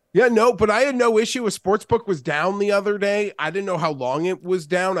 Yeah, no, but I had no issue. A sportsbook was down the other day. I didn't know how long it was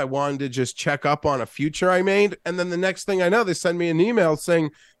down. I wanted to just check up on a future I made, and then the next thing I know, they send me an email saying,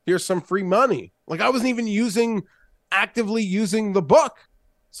 "Here's some free money." Like I wasn't even actively using the book.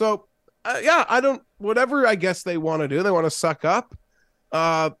 So whatever I guess they want to do, they want to suck up.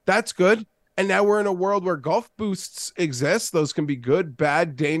 That's good. And now we're in a world where golf boosts exist. Those can be good,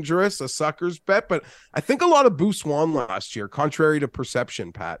 bad, dangerous, a sucker's bet. But I think a lot of boosts won last year, contrary to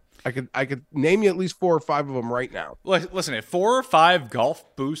perception, Pat. I could name you at least 4 or 5 of them right now. Listen, if 4 or 5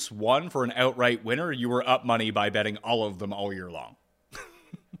 golf boosts won for an outright winner, you were up money by betting all of them all year long.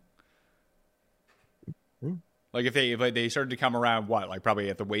 Like if they started to come around, probably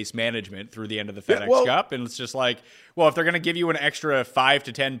at the Waste Management through the end of the FedEx Cup, and it's just like, well, if they're going to give you an extra 5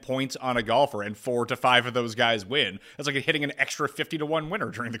 to 10 points on a golfer and 4 to 5 of those guys win, that's like hitting an extra 50 to 1 winner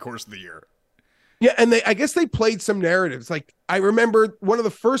during the course of the year. Yeah, and I guess they played some narratives. Like I remember one of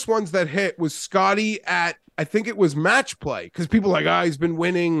the first ones that hit was Scotty at, I think it was Match Play, because people are like, he's been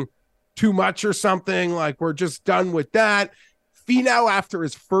winning too much or something. Like we're just done with that. Finau, after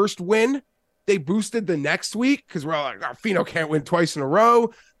his first win, they boosted the next week because we're all like, Finau can't win twice in a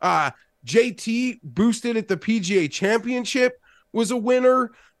row. JT boosted at the PGA Championship, was a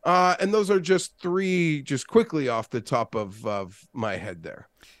winner. And those are just 3 just quickly off the top of my head there.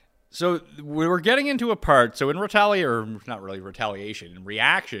 So we were getting into a part, so in not really retaliation, in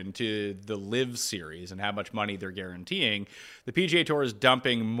reaction to the Live Series and how much money they're guaranteeing, the PGA Tour is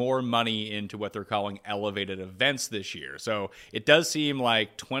dumping more money into what they're calling elevated events this year. So it does seem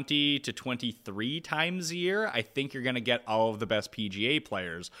like 20 to 23 times a year, I think you're going to get all of the best PGA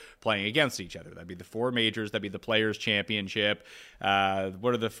players playing against each other. That'd be the 4 majors, that'd be the Players' Championship.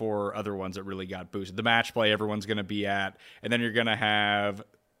 What are the 4 other ones that really got boosted? The Match Play everyone's going to be at, and then you're going to have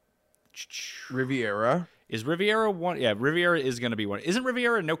Riviera. Is Riviera one? Yeah, Riviera is going to be one. Isn't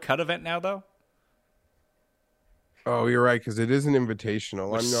Riviera a no-cut event now, though? Oh, you're right, because it is an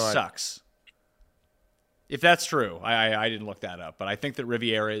invitational. Which sucks. If that's true, I didn't look that up, but I think that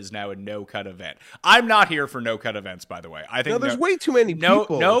Riviera is now a no-cut event. I'm not here for no-cut events, by the way. I think there's way too many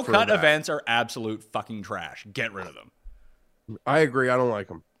people. No-cut events are absolute fucking trash. Get rid of them. I agree. I don't like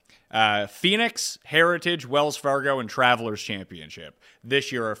them. Phoenix, Heritage, Wells Fargo, and Travelers Championship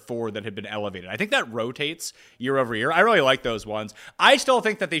this year are 4 that have been elevated. I think that rotates year over year. I really like those ones. I still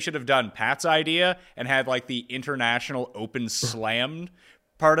think that they should have done Pat's idea and had like the International Open slammed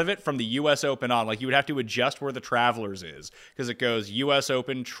part of it from the U.S. Open on. Like you would have to adjust where the Travelers is because it goes U.S.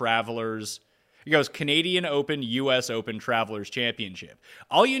 Open, Travelers. It goes Canadian Open, U.S. Open, Travelers Championship.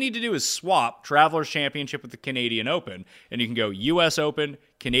 All you need to do is swap Travelers Championship with the Canadian Open, and you can go U.S. Open,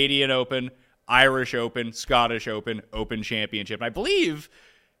 Canadian Open, Irish Open, Scottish Open, Open Championship. And I believe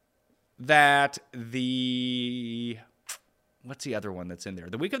that what's the other one that's in there?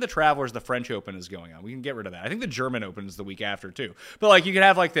 The week of the Travelers, the French Open is going on. We can get rid of that. I think the German Open is the week after, too. But, like, you could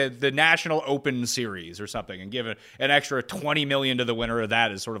have, like, the National Open Series or something and give an extra $20 million to the winner of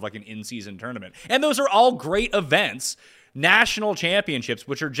that as sort of like an in-season tournament. And those are all great events. National championships,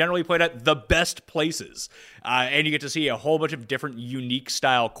 which are generally played at the best places. And you get to see a whole bunch of different unique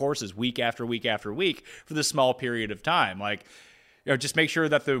style courses week after week after week for this small period of time. Like, just make sure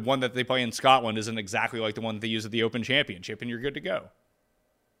that the one that they play in Scotland isn't exactly like the one that they use at the Open Championship, and you're good to go.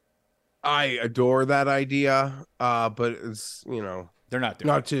 I adore that idea, but it's, They're not doing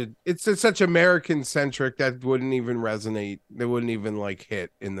not to. It's such American centric that wouldn't even resonate. They wouldn't even like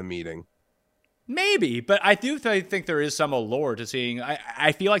hit in the meeting. Maybe, but I do think there is some allure to seeing.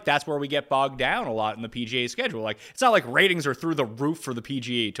 I feel like that's where we get bogged down a lot in the PGA schedule. Like, it's not like ratings are through the roof for the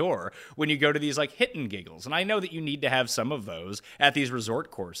PGA Tour when you go to these like hit and giggles. And I know that you need to have some of those at these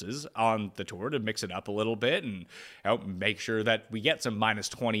resort courses on the tour to mix it up a little bit and make sure that we get some minus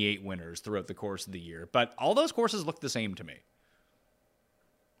 28 winners throughout the course of the year. But all those courses look the same to me.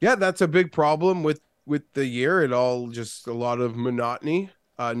 Yeah, that's a big problem with the year. It all just a lot of monotony.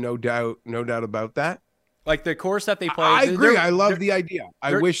 No doubt about that. Like the course that they play. I agree. I love the idea.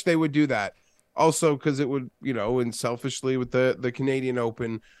 I wish they would do that. Also, because it would, and selfishly with the Canadian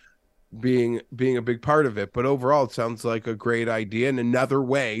Open being a big part of it. But overall, it sounds like a great idea and another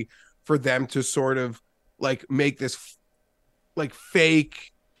way for them to sort of like make this like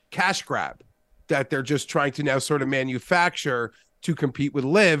fake cash grab that they're just trying to now sort of manufacture to compete with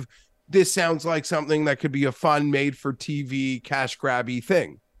LIV. This sounds like something that could be a fun made for TV cash grabby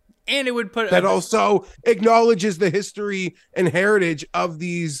thing. And it would put that also acknowledges the history and heritage of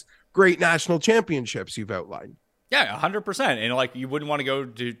these great national championships you've outlined. Yeah, 100%. And like, you wouldn't want to go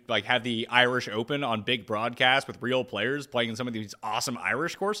to like have the Irish Open on big broadcast with real players playing in some of these awesome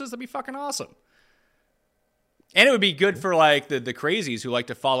Irish courses. That'd be fucking awesome. And it would be good for like the crazies who like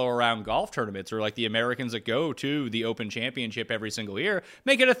to follow around golf tournaments, or like the Americans that go to the Open Championship every single year.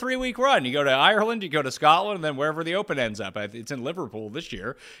 Make it a 3-week run. You go to Ireland, you go to Scotland, and then wherever the Open ends up. It's in Liverpool this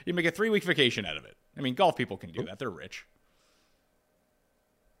year. You make a 3-week vacation out of it. I mean, golf people can do that. They're rich.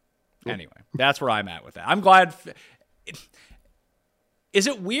 Anyway, that's where I'm at with that. I'm glad. Is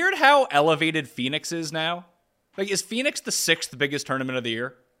it weird how elevated Phoenix is now? Like, is Phoenix the 6th biggest tournament of the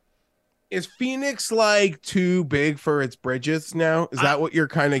year? Is Phoenix like too big for its bridges now? Is that what you're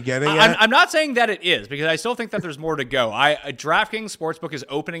kind of getting at? I'm not saying that it is, because I still think that there's more to go. DraftKings Sportsbook is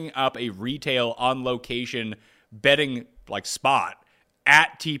opening up a retail on location betting like spot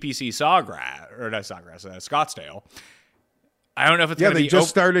at TPC Scottsdale. I don't know if it's going to be... Yeah, they just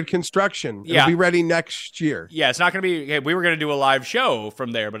started construction. It'll be ready next year. Yeah, it's not going to be... We were going to do a live show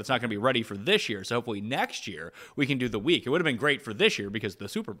from there, but it's not going to be ready for this year. So hopefully next year we can do the week. It would have been great for this year because the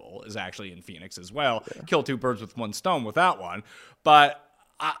Super Bowl is actually in Phoenix as well. Yeah. Kill two birds with one stone with that one. But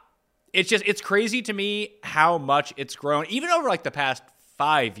it's crazy to me how much it's grown, even over like the past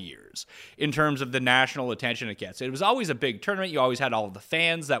 5 years, in terms of the national attention it gets. It was always a big tournament. You always had all of the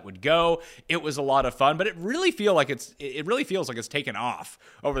fans that would go. It was a lot of fun, but it really feels like it's taken off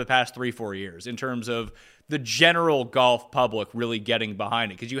over the past 3-4 years in terms of the general golf public really getting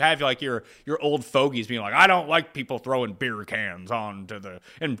behind it. Because you have like your old fogies being like, I don't like people throwing beer cans onto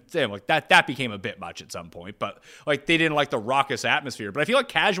and like that became a bit much at some point. But like they didn't like the raucous atmosphere. But I feel like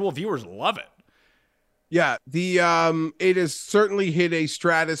casual viewers love it. Yeah, it has certainly hit a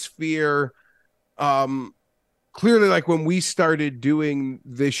stratosphere. Clearly, like when we started doing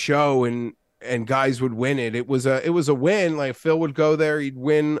this show and guys would win it was a win. Like Phil would go there, he'd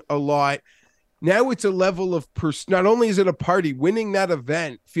win a lot. Now it's a level of not only is it a party, winning that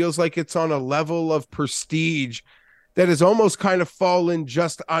event feels like it's on a level of prestige that has almost kind of fallen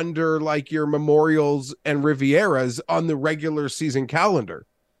just under like your Memorials and Rivieras on the regular season calendar.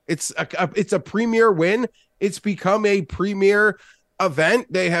 It's a premier win. It's become a premier event.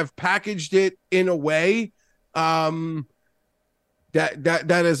 They have packaged it in a way that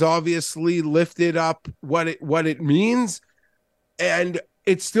has obviously lifted up what it means, and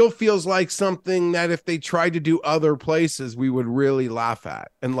it still feels like something that if they tried to do other places, we would really laugh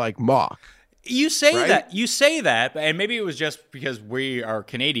at and like mock. You say that, and maybe it was just because we are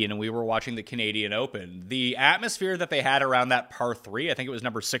Canadian and we were watching the Canadian Open. The atmosphere that they had around that par 3, I think it was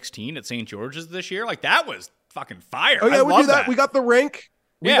number 16 at St. George's this year, like that was fucking fire. Oh yeah, we do that. We got the rink.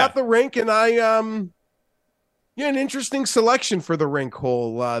 We got the rink, and an interesting selection for the rink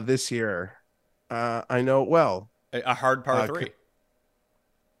hole this year. I know it well. A hard par 3.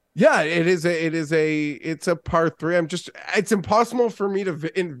 Yeah, it's a par 3. It's impossible for me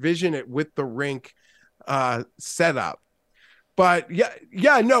to envision it with the rink setup. But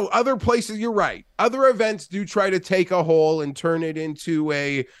no, other places, you're right. Other events do try to take a hole and turn it into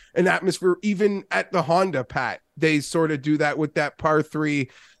an atmosphere. Even at the Honda, Pat, they sort of do that with that par 3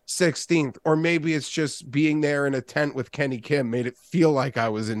 16th, or maybe it's just being there in a tent with Kenny Kim made it feel like I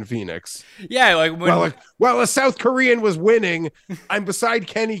was in Phoenix. Yeah, like a South Korean was winning. I'm beside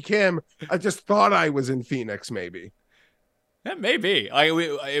Kenny Kim. I just thought I was in Phoenix, maybe. That may be.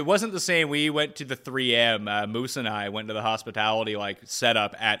 It wasn't the same. We went to the 3M. Moose and I went to the hospitality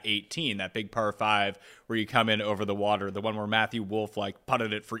setup at 18, that big par 5 where you come in over the water, the one where Matthew Wolff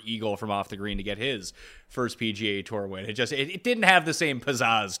putted it for eagle from off the green to get his first PGA Tour win. It didn't have the same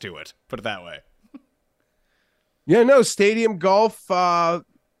pizzazz to it. Put it that way. Yeah, no, stadium golf.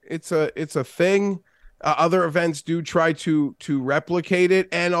 It's a thing. Other events do try to replicate it,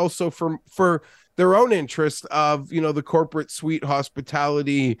 and also for their own interest of, the corporate suite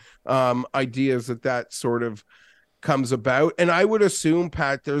hospitality ideas that sort of comes about. And I would assume,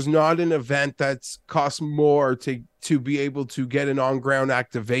 Pat, there's not an event that's cost more to be able to get an on-ground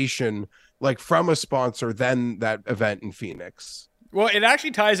activation from a sponsor than that event in Phoenix. Well, it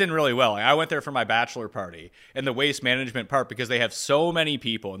actually ties in really well. I went there for my bachelor party and the waste management part because they have so many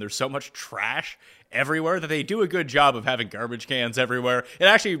people and there's so much trash everywhere that they do a good job of having garbage cans everywhere. It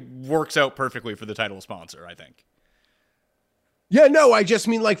actually works out perfectly for the title sponsor, I think. Yeah, no, I just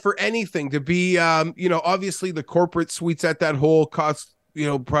mean for anything to be, obviously the corporate suites at that hole cost,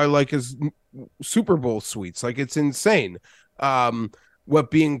 probably as Super Bowl suites. It's insane.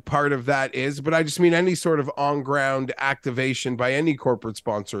 What being part of that is, but I just mean any sort of on-ground activation by any corporate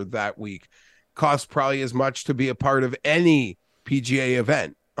sponsor that week costs probably as much to be a part of any PGA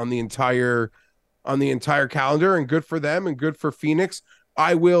event on the entire calendar, and good for them and good for Phoenix.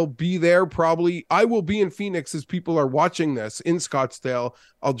 I will be there I will be in Phoenix as people are watching this in Scottsdale.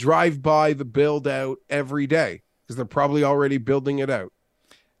 I'll drive by the build out every day because they're probably already building it out.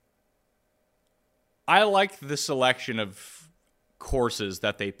 I liked the selection of courses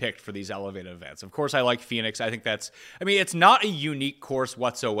that they picked for these elevated events. Of course, I like Phoenix. I think it's not a unique course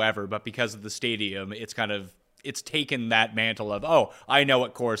whatsoever, but because of the stadium, it's taken that mantle of, I know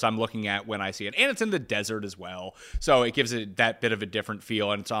what course I'm looking at when I see it. And it's in the desert as well. So it gives it that bit of a different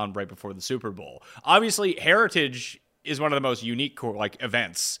feel, and it's on right before the Super Bowl. Obviously, Heritage is one of the most unique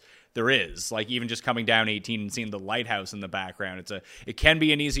events there is. Even just coming down 18 and seeing the lighthouse in the background. It can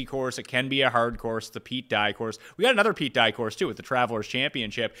be an easy course. It can be a hard course. It's a Pete Dye course. We got another Pete Dye course too with the Travelers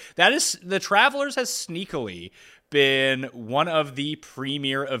Championship. The Travelers has sneakily been one of the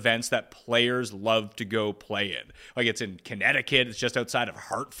premier events that players love to go play in. It's in Connecticut. It's just outside of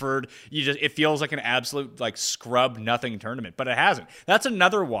Hartford. It feels like an absolute scrub nothing tournament, but it hasn't. That's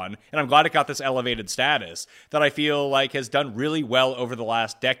another one, and I'm glad it got this elevated status that I feel has done really well over the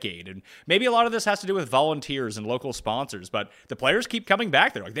last decade. And maybe a lot of this has to do with volunteers and local sponsors, but the players keep coming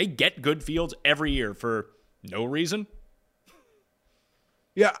back there. They get good fields every year for no reason.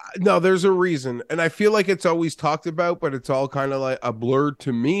 Yeah, no, there's a reason. And I feel like it's always talked about, but it's all kind of a blur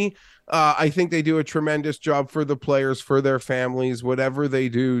to me. I think they do a tremendous job for the players, for their families, whatever they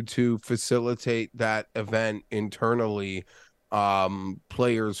do to facilitate that event internally,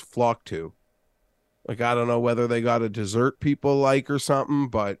 players flock to. I don't know whether they got a dessert people or something,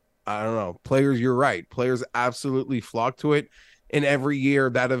 but I don't know. Players, you're right. Players absolutely flock to it. And every year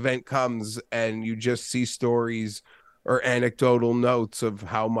that event comes and you just see stories or anecdotal notes of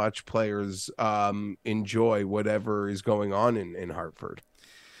how much players enjoy whatever is going on in Hartford.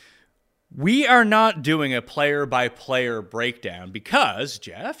 We are not doing a player-by-player breakdown because,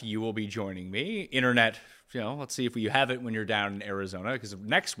 Jeff, you will be joining me. Internet, let's see if you have it when you're down in Arizona, because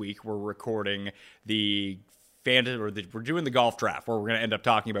next week we're recording we're doing the golf draft where we're going to end up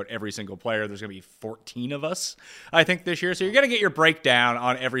talking about every single player. There's going to be 14 of us, I think, this year. So you're going to get your breakdown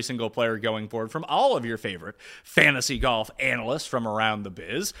on every single player going forward from all of your favorite fantasy golf analysts from around the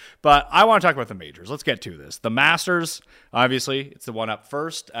biz. But I want to talk about the majors. Let's get to this. The Masters, obviously, it's the one up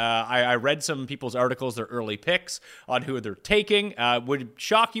first. I read some people's articles, their early picks on who they're taking. Would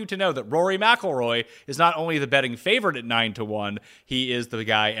shock you to know that Rory McIlroy is not only the betting favorite at 9-1, he is the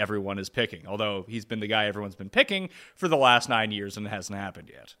guy everyone is picking, although he's been the guy everyone's been picking for the last 9 years and it hasn't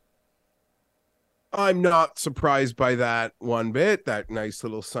happened yet. I'm not surprised by that one bit. That nice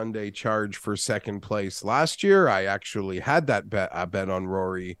little Sunday charge for second place last year. I actually had that bet on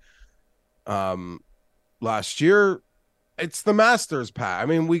Rory last year. It's the Masters, Pat. I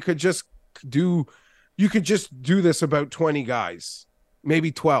mean, you could just do this about 20 guys,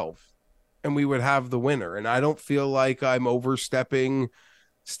 maybe 12, and we would have the winner. And I don't feel like I'm overstepping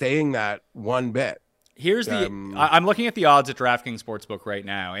staying that one bet. Here's I'm looking at the odds at DraftKings Sportsbook right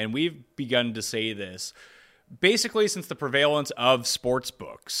now, and we've begun to say this basically since the prevalence of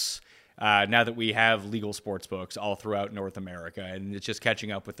sportsbooks. Now that we have legal sportsbooks all throughout North America, and it's just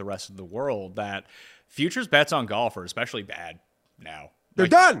catching up with the rest of the world, that futures bets on golf are especially bad now. They're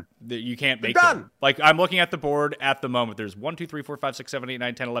done. You can't make them. I'm looking at the board at the moment. There's 1, 2, 3, 4, 5, 6, 7, 8,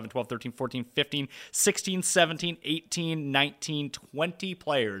 9, 10, 11, 12, 13, 14, 15, 16, 17, 18, 19, 20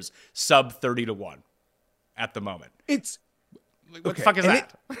 players sub 30-1 at the moment. It's Like, what the fuck is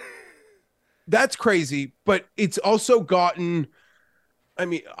that? That's crazy, but it's also gotten, I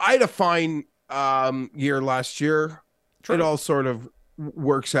mean, I had a fine year last year. True. It all sort of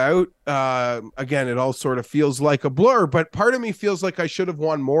works out. Again, it all sort of feels like a blur, but part of me feels like I should have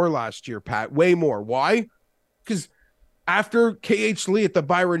won more last year, Pat, way more. Why? Because after KH Lee at the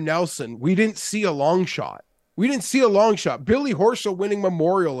Byron Nelson, we didn't see a long shot. We didn't see a long shot. Billy Horschel winning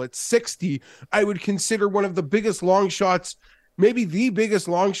Memorial at 60, I would consider one of the biggest long shots, maybe the biggest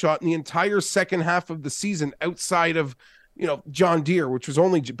long shot in the entire second half of the season outside of, John Deere, which was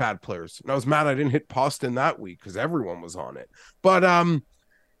only bad players. And I was mad I didn't hit Poston that week because everyone was on it. But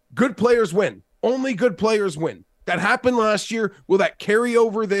good players win. Only good players win. That happened last year. Will that carry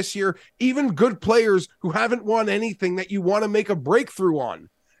over this year? Even good players who haven't won anything that you want to make a breakthrough on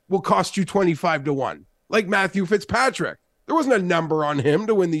will cost you 25-1. Like Matthew Fitzpatrick. There wasn't a number on him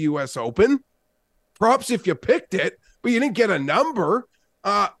to win the U.S. Open. Props if you picked it, but you didn't get a number.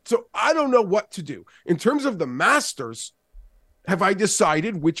 So I don't know what to do. In terms of the Masters, have I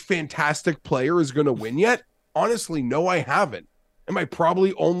decided which fantastic player is going to win yet? Honestly, no, I haven't. Am I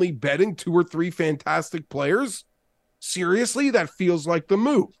probably only betting 2 or 3 fantastic players? Seriously, that feels like the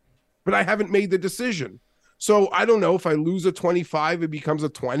move. But I haven't made the decision. So I don't know if I lose a 25, it becomes a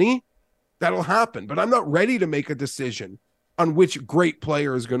 20. That'll happen. But I'm not ready to make a decision on which great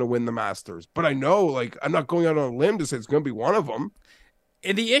player is going to win the Masters. But I know, I'm not going out on a limb to say it's going to be one of them.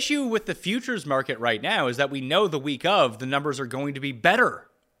 And the issue with the futures market right now is that we know the week of, the numbers are going to be better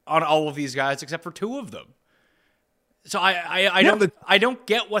on all of these guys except for 2 of them. So I don't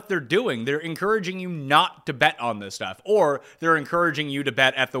get what they're doing. They're encouraging you not to bet on this stuff, or they're encouraging you to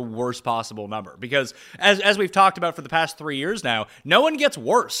bet at the worst possible number. Because as we've talked about for the past 3 years now, no one gets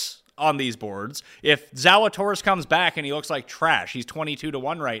worse on these boards. If Zalatoris comes back and he looks like trash, he's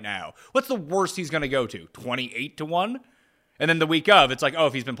 22-1 right now. What's the worst he's going to go to? 28-1? And then the week of, it's like,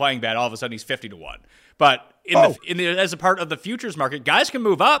 if he's been playing bad, all of a sudden he's 50-1. But as a part of the futures market, guys can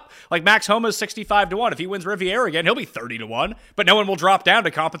move up. Like Max Homa's 65-1. If he wins Riviera again, he'll be 30-1. But no one will drop down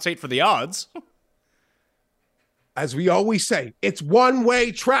to compensate for the odds. As we always say, it's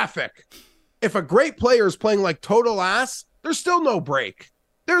one-way traffic. If a great player is playing like total ass, there's still no break.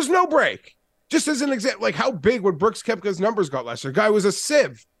 There's no break. Just as an example, like how big would Brooks Koepka's numbers got last year? The guy was a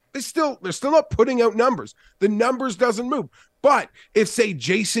sieve. They're still not putting out numbers. The numbers doesn't move. But if, say,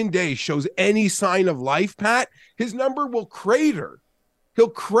 Jason Day shows any sign of life, Pat, his number will crater. He'll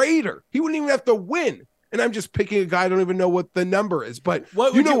crater. He wouldn't even have to win. And I'm just picking a guy I don't even know what the number is. But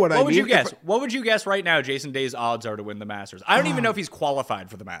what I mean. What would you guess? What would you guess right now Jason Day's odds are to win the Masters? I don't even know if he's qualified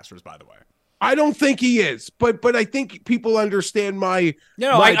for the Masters, by the way. I don't think he is. But I think people understand my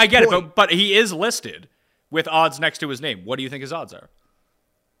I get it. But he is listed with odds next to his name. What do you think his odds are?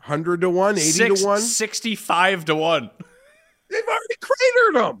 100-1, 80-1? 65-1. They've already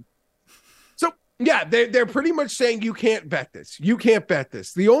cratered him. So, yeah, they're pretty much saying you can't bet this. You can't bet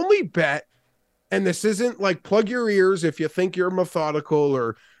this. The only bet, and this isn't like plug your ears if you think you're methodical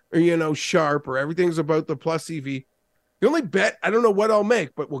or sharp or everything's about the plus EV. The only bet, I don't know what I'll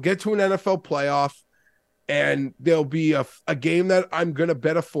make, but we'll get to an NFL playoff and there'll be a game that I'm going to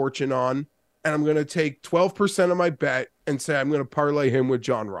bet a fortune on, and I'm going to take 12% of my bet and say I'm going to parlay him with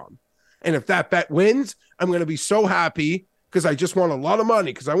John Rahm. And if that bet wins, I'm going to be so happy because I just want a lot of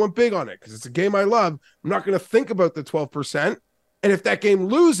money because I went big on it because it's a game I love. I'm not going to think about the 12%. And if that game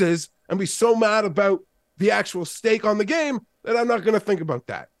loses, I'm be so mad about the actual stake on the game that I'm not going to think about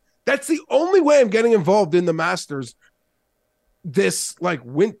that. That's the only way I'm getting involved in the Masters this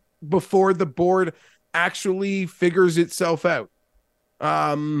went before the board actually figures itself out.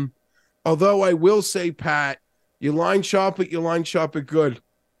 Although I will say, Pat, you line shop it good.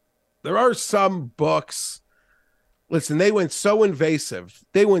 There are some books. Listen, they went so invasive.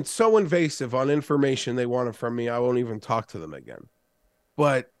 On information they wanted from me. I won't even talk to them again.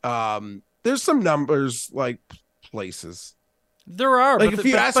 But there's some numbers places. There are,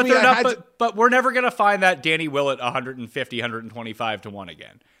 but but we're never going to find that Danny Willett 150, 125-1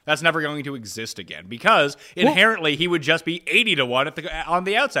 again. That's never going to exist again because inherently he would just be 80-1 on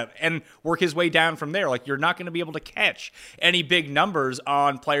the outset and work his way down from there. You're not going to be able to catch any big numbers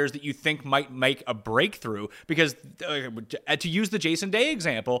on players that you think might make a breakthrough because to use the Jason Day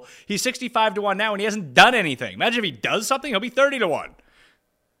example, he's 65-1 now and he hasn't done anything. Imagine if he does something, he'll be 30-1.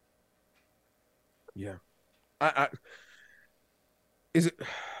 Yeah.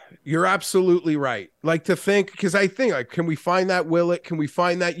 You're absolutely right. To think, because I think, can we find that Willett? Can we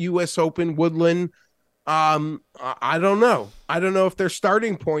find that U.S. Open Woodland? I don't know. I don't know if their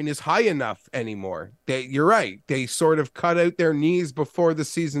starting point is high enough anymore. You're right. They sort of cut out their knees before the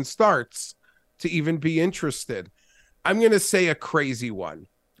season starts to even be interested. I'm going to say a crazy one.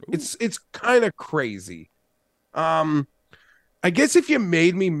 Ooh. It's kind of crazy. I guess if you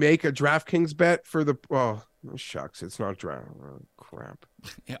made me make a DraftKings bet for the shucks, it's not draft. Oh, crap.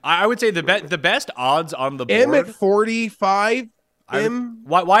 I would say the best odds on the board. M at 45.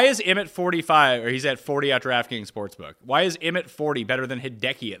 Why is Im at 45, or he's at 40 at DraftKings Sportsbook? Why is Im at 40 better than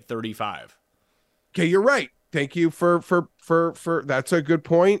Hideki at 35? Okay, you're right. Thank you for that's a good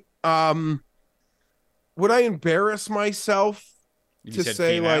point. Would I embarrass myself to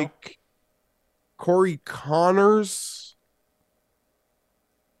say like Corey Connors?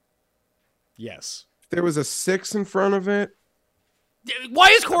 Yes. If there was a 6 in front of it. Why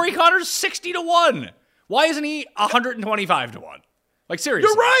is Corey Connors 60-1? Why isn't he 125-1? Like, seriously.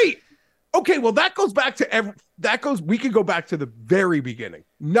 You're right. Okay, well, that goes back to we could go back to the very beginning.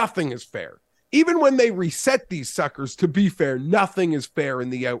 Nothing is fair. Even when they reset these suckers, to be fair, nothing is fair in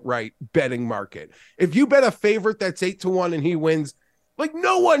the outright betting market. If you bet a favorite that's 8-1 and he wins, like,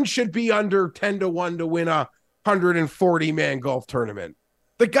 no one should be under 10-1 to win a 140-man golf tournament.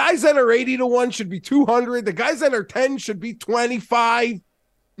 The guys that are 80-1 should be 200. The guys that are 10 should be 25.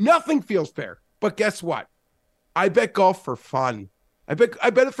 Nothing feels fair. But guess what? I bet golf for fun. I bet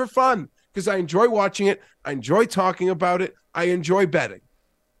it for fun because I enjoy watching it. I enjoy talking about it. I enjoy betting.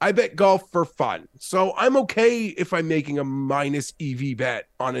 I bet golf for fun. So I'm okay if I'm making a minus EV bet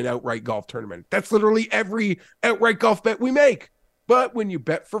on an outright golf tournament. That's literally every outright golf bet we make. But when you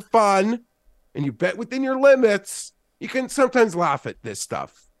bet for fun and you bet within your limits, you can sometimes laugh at this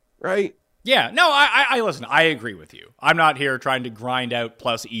stuff, right? Yeah, no, I listen, I agree with you. I'm not here trying to grind out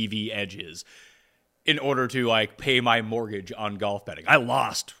plus EV edges in order to like pay my mortgage on golf betting. I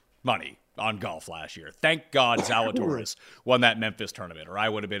lost money on golf last year. Thank God Zalatoris won that Memphis tournament, or I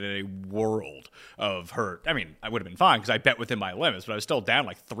would have been in a world of hurt. I mean, I would have been fine because I bet within my limits, but I was still down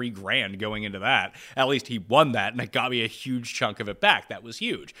like $3,000 going into that. At least he won that, and it got me a huge chunk of it back. That was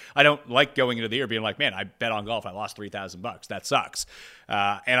huge. I don't like going into the year being like, man, I bet on golf, I lost $3,000. That sucks.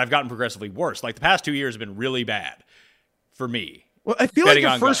 And I've gotten progressively worse. Like the past 2 years have been really bad for me. Well, I feel like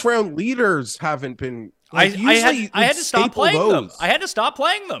your first round leaders haven't been. Like, I had to stop playing them. I had to stop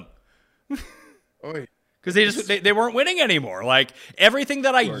playing them. Because they weren't winning anymore. Like everything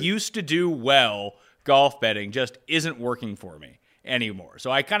that I used to do well golf betting just isn't working for me anymore. So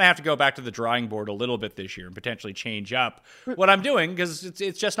I kind of have to go back to the drawing board a little bit this year and potentially change up what I'm doing because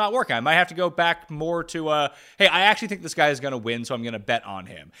it's just not working. I might have to go back more to hey, I actually think this guy is going to win, so I'm going to bet on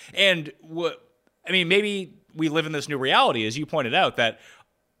him. And maybe we live in this new reality, as you pointed out, that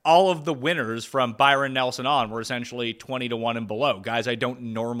all of the winners from Byron Nelson on were essentially 20-1 and below. Guys I don't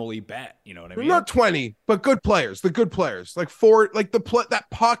normally bet. You know what I mean? Not 20, but good players. The good players. Like that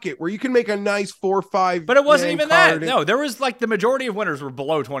pocket where you can make a nice 4-5. But it wasn't even that. No, there was like the majority of winners were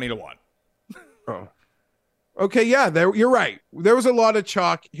below 20-1. Oh. Okay, yeah, you're right. There was a lot of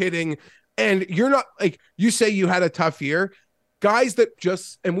chalk hitting, and you're not like you say you had a tough year. Guys that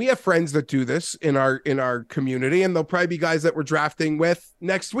and we have friends that do this in our community, and they'll probably be guys that we're drafting with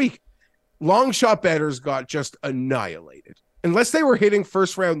next week. Long shot bettors got just annihilated. Unless they were hitting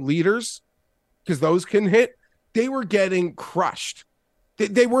first round leaders, because those can hit, they were getting crushed.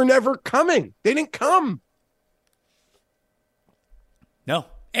 They were never coming. They didn't come. No.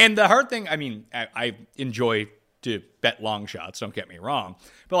 And the hard thing, I mean, I enjoy to bet long shots, don't get me wrong.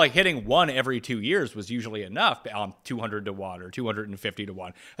 But like hitting one every 2 years was usually enough on 200-1 or 250-1.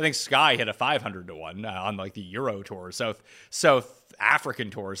 I think Sky hit a 500-1 on like the Euro Tour, South African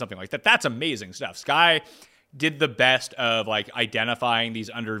Tour or something like that. That's amazing stuff. Sky did the best of like identifying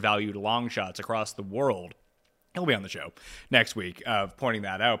these undervalued long shots across the world. He'll be on the show next week pointing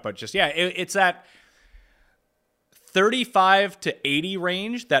that out. But just, yeah, it's that 35 to 80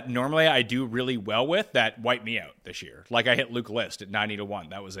 range that normally I do really well with that wiped me out this year. Like I hit Luke List at 90-1.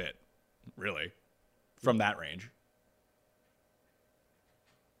 That was it, really, from that range.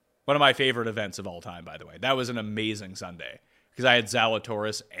 One of my favorite events of all time, by the way. That was an amazing Sunday because I had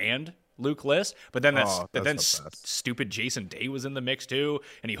Zalatoris and Luke List, but then stupid Jason Day was in the mix too,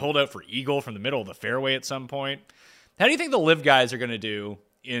 and he holed out for eagle from the middle of the fairway at some point. How do you think the live guys are going to do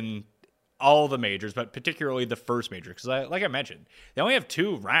in all the majors, but particularly the first major? Because like I mentioned, they only have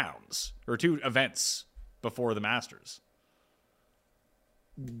 2 rounds or 2 events before the Masters.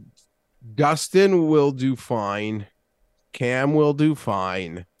 Dustin will do fine. Cam will do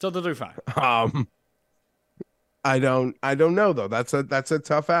fine. So they'll do fine. I don't know though. That's a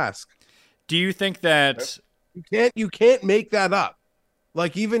tough ask. Do you think that you can't make that up?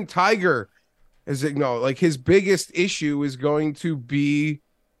 Like even Tiger like his biggest issue is going to be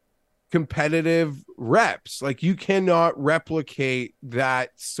competitive reps. Like you cannot replicate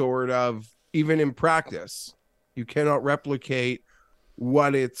that sort of even in practice. You cannot replicate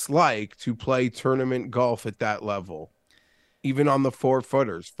what it's like to play tournament golf at that level, even on the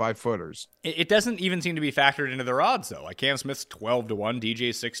 4-footers, 5-footers. It doesn't even seem to be factored into their odds, though. Like Cam Smith's 12-1, DJ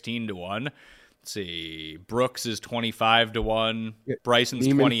 16-1. Let's see, Brooks is 25-1, Bryson's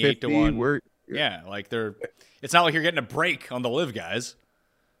 28-1. Yeah, like it's not like you're getting a break on the live guys.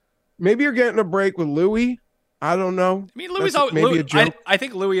 Maybe you're getting a break with Louis. I don't know. I mean, Louis always, maybe a joke. I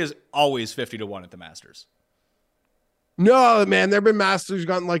think Louis is always 50-1 at the Masters. No, man, there have been Masters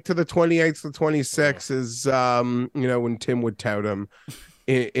gotten like to the 28th, the 26th, when Tim would tout him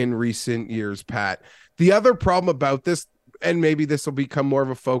in recent years, Pat. The other problem about this, and maybe this will become more of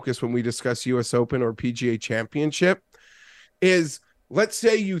a focus when we discuss US Open or PGA Championship, is let's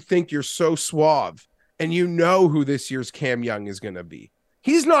say you think you're so suave and you know who this year's Cam Young is going to be.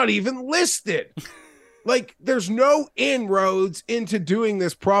 He's not even listed. Like, there's no inroads into doing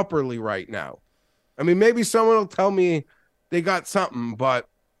this properly right now. I mean, maybe someone will tell me they got something, but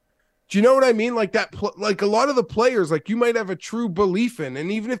do you know what I mean? Like that, like a lot of the players, like you might have a true belief in,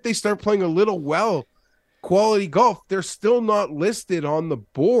 and even if they start playing a little quality golf, they're still not listed on the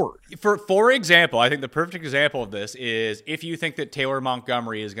board. For example, I think the perfect example of this is if you think that Taylor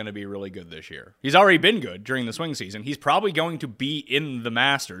Montgomery is going to be really good this year. He's already been good during the swing season. He's probably going to be in the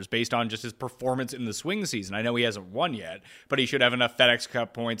Masters based on just his performance in the swing season. I know he hasn't won yet, but he should have enough FedEx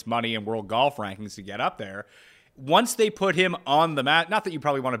Cup points, money, and world golf rankings to get up there. Once they put him on the mat, not that you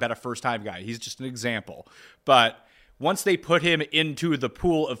probably want to bet a first-time guy. He's just an example. But once they put him into the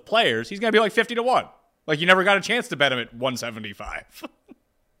pool of players, he's going to be like 50-1. Like, you never got a chance to bet him at 175.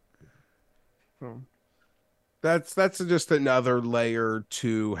 That's just another layer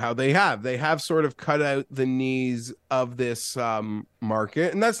to how they have sort of cut out the knees of this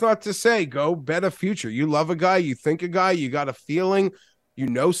market. And that's not to say go bet a future. You love a guy, you think a guy, you got a feeling, you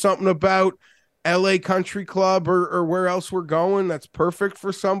know something about LA Country Club or where else we're going. That's perfect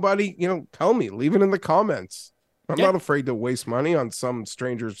for somebody. Tell me, leave it in the comments. I'm not afraid to waste money on some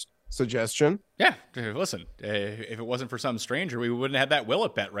stranger's suggestion. Yeah, listen, if it wasn't for some stranger, we wouldn't have had that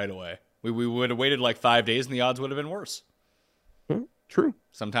Willett bet right away. We would have waited like 5 days and the odds would have been worse. True.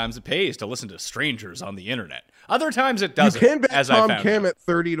 Sometimes it pays to listen to strangers on the internet. Other times it doesn't. You can bet Tom Kim at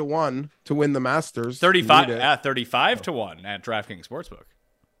 30-1 to win the Masters. 35 to 1 at DraftKings Sportsbook.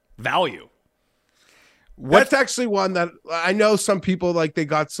 Value. That's actually one that I know some people like they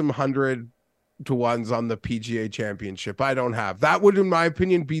got some 100-1s on the PGA Championship. I don't have. That would, in my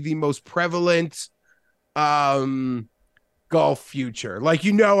opinion, be the most prevalent golf future. Like,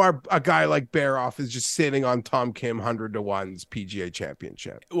 a guy like Baroff is just sitting on Tom Kim 100-1s PGA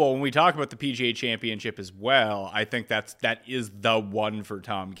Championship. Well, when we talk about the PGA Championship as well, I think that is the one for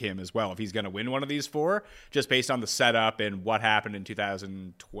Tom Kim as well. If he's going to win one of these four, just based on the setup and what happened in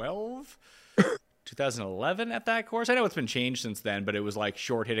 2012. 2011 at that course. I know it's been changed since then, but it was like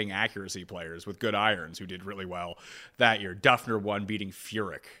short-hitting accuracy players with good irons who did really well that year. Duffner won, beating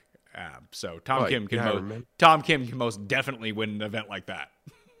Furyk. So Tom Kim can most definitely win an event like that.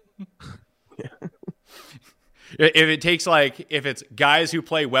 If it's guys who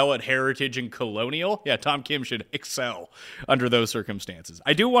play well at Heritage and Colonial, Tom Kim should excel under those circumstances.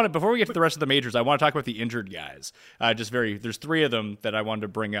 I do want to, before we get to the rest of the majors, I want to talk about the injured guys. There's 3 of them that I wanted to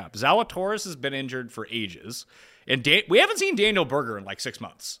bring up. Zalatoris has been injured for ages, and we haven't seen Daniel Berger in like 6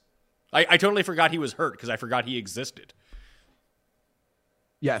 months. I totally forgot he was hurt because I forgot he existed.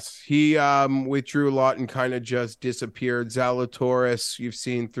 Yes, he withdrew a lot and kind of just disappeared. Zalatoris, you've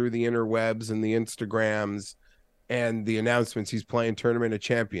seen through the interwebs and the Instagrams and the announcements, he's playing Tournament of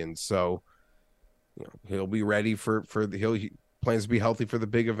Champions. So he'll be ready he plans to be healthy for the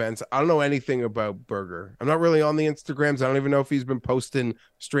big events. I don't know anything about Berger. I'm not really on the Instagrams. I don't even know if he's been posting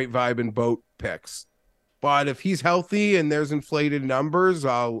straight vibe and boat pics. But if he's healthy and there's inflated numbers,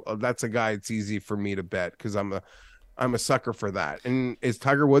 that's a guy it's easy for me to bet because I'm a sucker for that. And is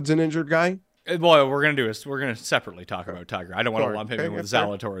Tiger Woods an injured guy? Well, we're going to separately talk about Tiger. I don't want to lump him in with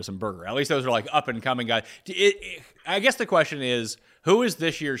Zalatoris and Berger. At least those are like up and coming guys. I guess the question is, who is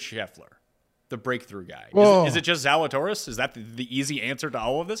this year's Scheffler? The breakthrough guy. Is it just Zalatoris? Is that the easy answer to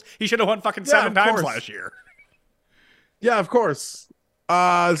all of this? He should have won fucking 7 times last year. Yeah, of course.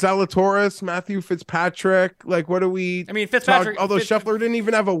 Zalatoris, Matthew Fitzpatrick. Like, what do we? I mean, Fitzpatrick. Although Scheffler didn't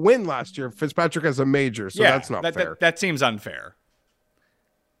even have a win last year, Fitzpatrick has a major, so that's not fair. That seems unfair.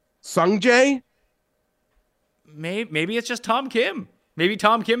 Sungjae? Maybe it's just Tom Kim. Maybe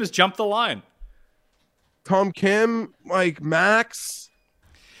Tom Kim has jumped the line. Tom Kim, like Max.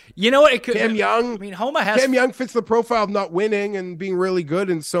 You know what? Cam Young. I mean, Homa has. Cam Young fits the profile of not winning and being really good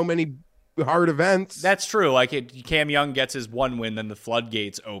in so many hard events. That's true. Like Cam Young gets his one win, then the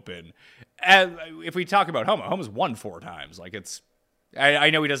floodgates open. And if we talk about Homa's won 4 times. Like I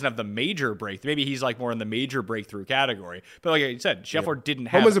know he doesn't have the major break. Maybe he's like more in the major breakthrough category. But like I said, Scheffler didn't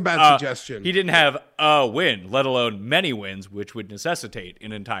have... Homa's a bad suggestion. He didn't have a win, let alone many wins, which would necessitate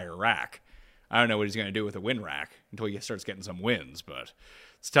an entire rack. I don't know what he's going to do with a win rack until he starts getting some wins, but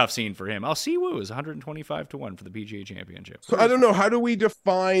it's a tough scene for him. Siwoo is 125-1 for the PGA Championship. So I don't know. How do we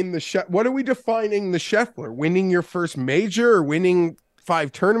define what are we defining the Scheffler? Winning your first major or winning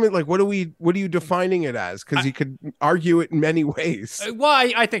 5 tournament? Like, what are you defining it as? Because you could argue it in many ways. Well,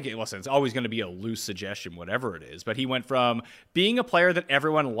 I think, listen, it's always going to be a loose suggestion, whatever it is. But he went from being a player that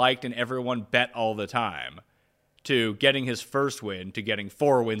everyone liked and everyone bet all the time to getting his first win, to getting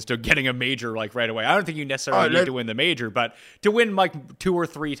 4 wins, to getting a major like right away. I don't think you necessarily need to win the major, but to win like 2 or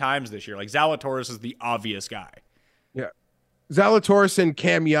 3 times this year. Like Zalatoris is the obvious guy. Yeah. Zalatoris and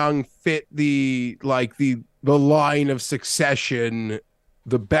Cam Young fit the line of succession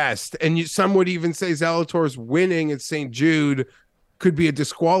the best. And some would even say Zalatoris winning at St. Jude could be a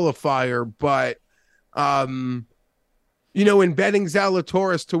disqualifier, but in betting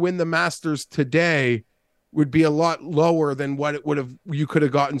Zalatoris to win the Masters today would be a lot lower than what it would have. You could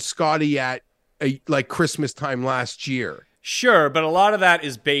have gotten Scotty at like Christmas time last year. Sure, but a lot of that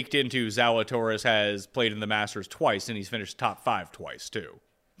is baked into Zalatoris has played in the Masters twice, and he's finished top 5 twice too.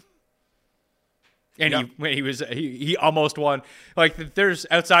 And he almost won. Like there's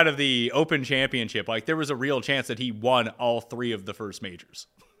outside of the Open Championship, like there was a real chance that he won all 3 of the first majors.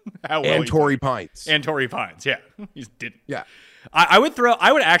 And Torrey Pines. And Torrey Pines, yeah, he just didn't. Yeah, I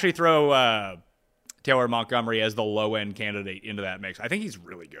would actually throw Taylor Montgomery as the low end candidate into that mix. I think he's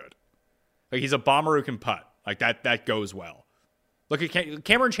really good. Like he's a bomber who can putt. Like that goes well. Look at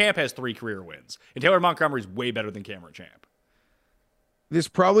Cameron Champ has 3 career wins, and Taylor Montgomery's way better than Cameron Champ. This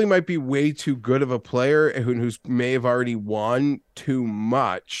probably might be way too good of a player who may have already won too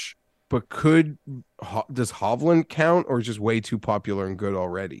much, but does Hovland count, or is just way too popular and good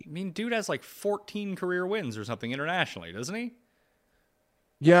already? I mean, dude has like 14 career wins or something internationally, doesn't he?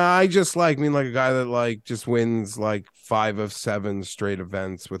 Yeah, I just like a guy that just wins 5 of 7 straight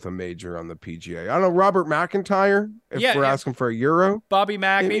events with a major on the PGA. I don't know, Robert McIntyre, if we're asking for a Euro. Bobby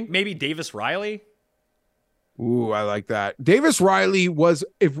Mack, maybe Davis Riley. Ooh, I like that. Davis Riley was,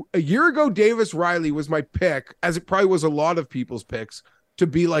 if a year ago, Davis Riley was my pick, as it probably was a lot of people's picks, to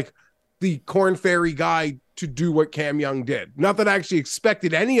be like the Corn Ferry guy to do what Cam Young did. Not that I actually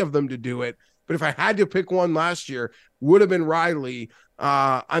expected any of them to do it, but if I had to pick one last year, would have been Riley.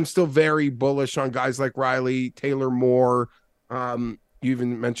 I'm still very bullish on guys like Riley, Taylor Moore. You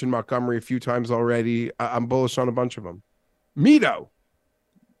even mentioned Montgomery a few times already. I'm bullish on a bunch of them. Mito.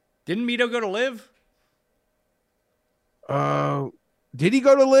 Didn't Mito go to Live? Did he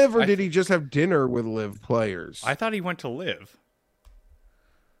go to Live, or did he just have dinner with Live players? I thought he went to Live.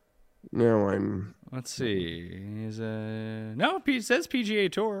 No, Let's see. It says PGA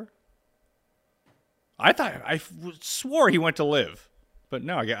Tour. I swore he went to Live, but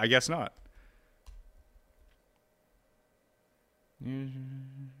no, I guess not.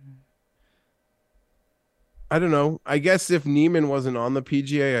 I don't know. I guess if Neiman wasn't on the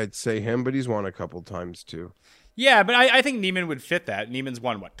PGA, I'd say him, but he's won a couple times too. Yeah, but I think Neiman would fit that. Neiman's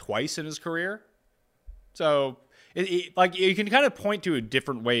won, twice in his career? So, you can kind of point to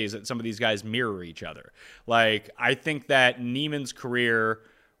different ways that some of these guys mirror each other. Like, I think that Neiman's career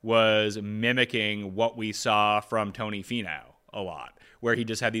was mimicking what we saw from Tony Finau a lot, where he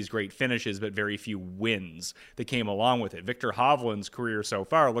just had these great finishes but very few wins that came along with it. Victor Hovland's career so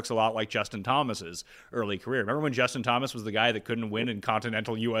far looks a lot like Justin Thomas's early career. Remember when Justin Thomas was the guy that couldn't win in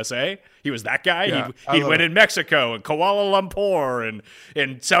continental USA? He was that guy. Yeah, he'd win in Mexico and Kuala Lumpur and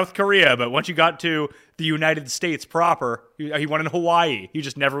in South Korea, but once you got to the United States proper, he won in Hawaii. He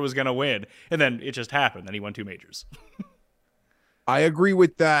just never was going to win, and then it just happened. Then he won 2 majors. I agree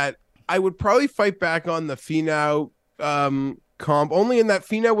with that. I would probably fight back on the Finau comp, only in that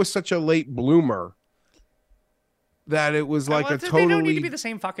Finau was such a late bloomer that it was like They don't need to be the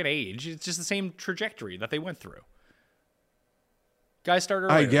same fucking age. It's just the same trajectory that they went through. Guys started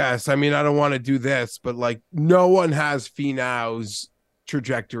earlier. I guess. I mean, I don't want to do this, but no one has Finau's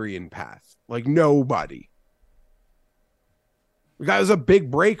trajectory and path. Nobody. The guy was a big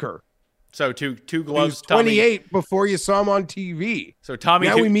breaker. So two gloves. 28 before you saw him on TV. So Tommy.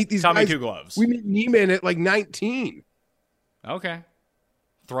 Now we meet these Tommy guys. 2 gloves. We meet Neiman at 19. Okay,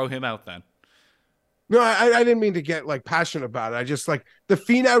 throw him out then. No, I didn't mean to get passionate about it. I just the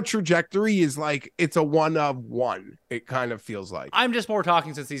Finau trajectory is it's a 1 of 1. It kind of feels like. I'm just more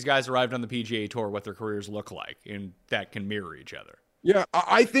talking since these guys arrived on the PGA Tour, what their careers look like, and that can mirror each other. Yeah,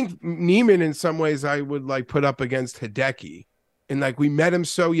 I think Neiman in some ways I would like put up against Hideki. And like we met him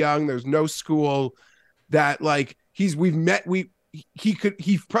so young, there's no school that like he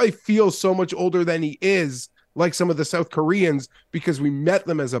probably feels so much older than he is, like some of the South Koreans, because we met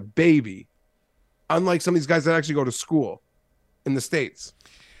them as a baby. Unlike some of these guys that actually go to school in the States.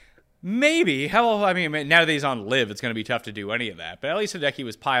 Maybe. I mean, now that he's on Live, it's going to be tough to do any of that. But at least Hideki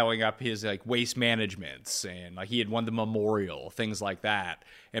was piling up his like waste managements, and like he had won the Memorial, things like that,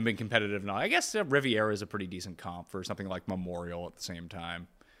 and been competitive and all. I guess Riviera is a pretty decent comp for something like Memorial at the same time.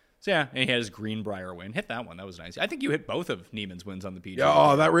 So yeah, and he had his Greenbrier win. Hit that one. That was nice. I think you hit both of Neiman's wins on the PGA.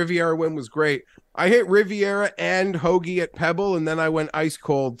 Oh, that Riviera win was great. I hit Riviera and Hoagie at Pebble, and then I went ice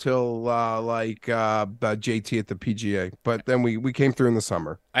cold till JT at the PGA. But then we came through in the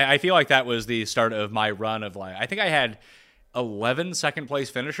summer. I feel like that was the start of my run of like, I think I had 11 second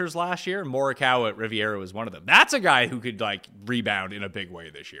place finishers last year. Morikawa at Riviera was one of them. That's a guy who could like rebound in a big way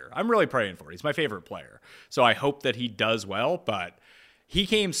this year. I'm really praying for it. He's my favorite player. So I hope that he does well, but he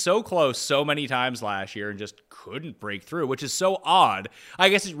came so close so many times last year and just couldn't break through, which is so odd. I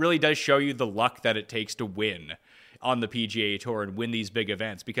guess it really does show you the luck that it takes to win on the PGA Tour and win these big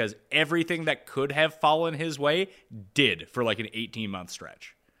events, because everything that could have fallen his way did for like an 18-month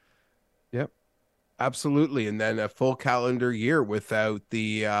stretch. Yep, absolutely. And then a full calendar year without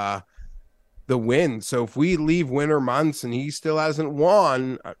the win. So if we leave winter months and he still hasn't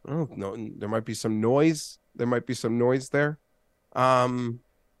won, I don't know, there might be some noise. There might be some noise there.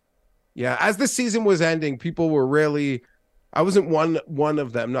 Yeah, as the season was ending, people were really, I wasn't one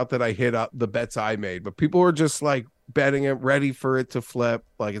of them, not that I hit up the bets I made, but people were just like betting it, ready for it to flip.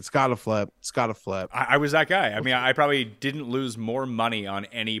 Like, it's got to flip. I was that guy. I mean, I probably didn't lose more money on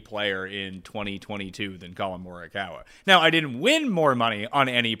any player in 2022 than Colin Morikawa. Now, I didn't win more money on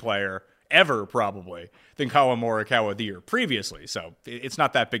any player ever probably than Colin Morikawa the year previously, so it's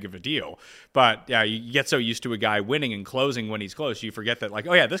not that big of a deal. But yeah, you get so used to a guy winning and closing when he's close, you forget that like,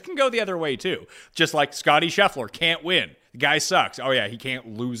 oh yeah, this can go the other way too. Just like Scotty Scheffler can't win, the guy sucks. Oh yeah, he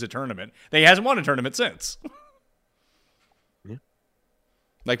can't lose a tournament. He hasn't won a tournament since. Yeah.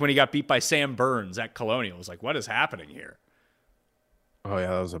 Like when he got beat by Sam Burns at Colonial, it was like, what is happening here? Oh yeah,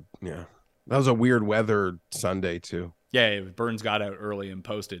 that was a weird weather Sunday too. Yeah, Burns got out early and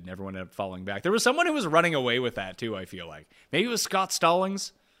posted, and everyone ended up falling back. There was someone who was running away with that, too, I feel like. Maybe it was Scott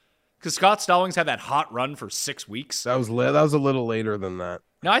Stallings, because Scott Stallings had that hot run for 6 weeks. That was a little later than that.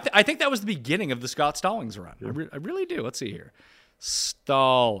 No, I think that was the beginning of the Scott Stallings run. Yeah. I really do. Let's see here.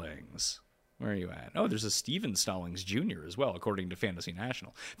 Stallings. Where are you at? Oh, there's a Steven Stallings Jr. as well, according to Fantasy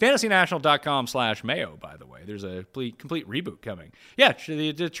National. FantasyNational.com/Mayo, by the way. There's a complete reboot coming. Yeah,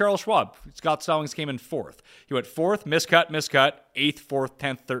 the Charles Schwab. Scott Stallings came in 4th. He went 4th, miscut, 8th, 4th,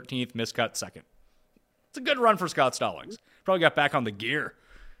 10th, 13th, miscut, 2nd. It's a good run for Scott Stallings. Probably got back on the gear.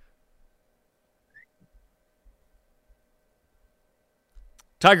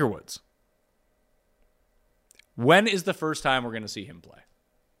 Tiger Woods. When is the first time we're going to see him play?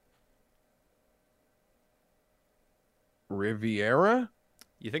 Riviera?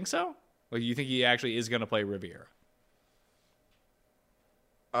 You think so? Or you think he actually is going to play Riviera?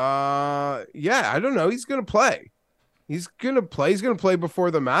 Yeah, I don't know. He's going to play. He's going to play before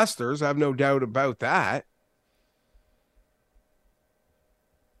the Masters. I have no doubt about that.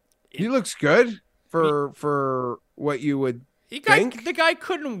 He looks good for what you would think. The guy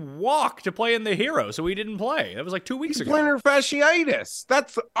couldn't walk to play in the Hero, so he didn't play. That was like 2 weeks ago. Plantar fasciitis.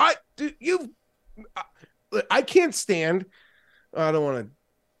 I can't stand. I don't want to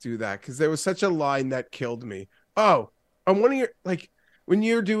do that because there was such a line that killed me. Oh, on one of your, like, when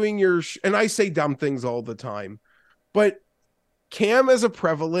you're doing your, and I say dumb things all the time, but Cam has a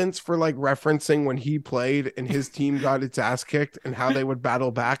prevalence for like referencing when he played and his team got its ass kicked and how they would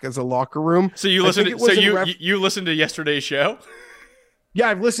battle back as a locker room. So you listened. You listened to yesterday's show. Yeah,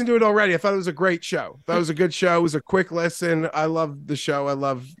 I've listened to it already. I thought it was a great show. That was a good show. It was a quick listen. I love the show. I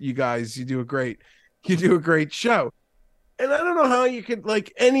love you guys. You do a great show. And I don't know how you could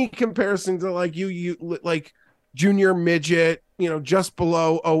like any comparison to like you like junior midget, just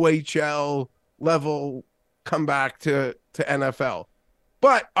below OHL level, come back to NFL.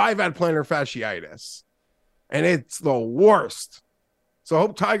 But I've had plantar fasciitis and it's the worst. So I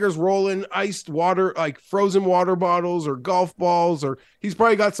hope Tiger's rolling iced water, like frozen water bottles or golf balls, or he's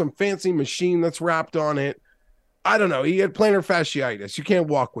probably got some fancy machine that's wrapped on it. I don't know. He had plantar fasciitis. You can't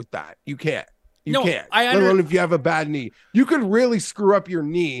walk with that. You can't. You can't. Let alone if you have a bad knee. You could really screw up your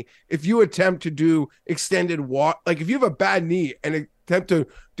knee if you attempt to do extended walk. Like if you have a bad knee and attempt to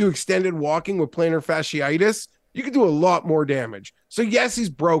do extended walking with plantar fasciitis, you could do a lot more damage. So yes, he's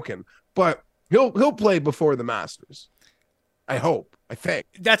broken, but he'll play before the Masters. I hope. I think.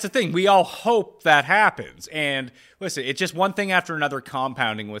 That's the thing. We all hope that happens. And listen, it's just one thing after another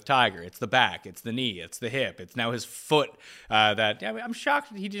compounding with Tiger. It's the back, it's the knee, it's the hip, it's now his foot. I'm shocked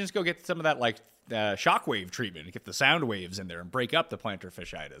he didn't just go get some of that shockwave treatment and get the sound waves in there and break up the plantar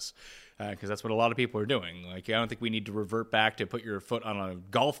fasciitis. Because that's what a lot of people are doing. Like, I don't think we need to revert back to put your foot on a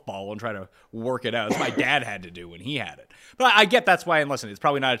golf ball and try to work it out. That's what my dad had to do when he had it. But I get that's why, and listen, it's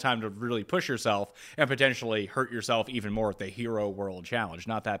probably not a time to really push yourself and potentially hurt yourself even more at the Hero World Challenge.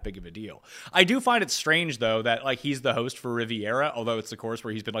 Not that big of a deal. I do find it strange, though, that like he's the host for Riviera, although it's the course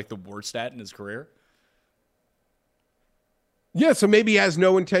where he's been like the worst at in his career. Yeah, so maybe he has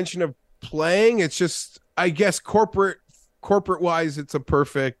no intention of playing. It's just, I guess, corporate wise, it's a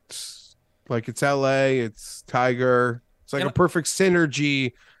perfect... Like, it's LA, it's Tiger. It's like a perfect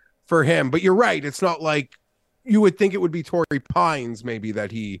synergy for him. But you're right. It's not like you would think it would be Torrey Pines maybe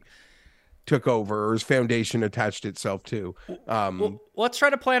that he took over or his foundation attached itself to. Well, let's try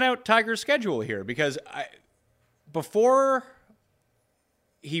to plan out Tiger's schedule here, because before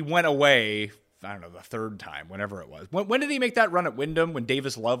he went away, I don't know, the third time, whenever it was. When did he make that run at Wyndham when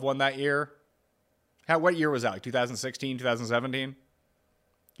Davis Love won that year? What year was that? Like 2016, 2017? You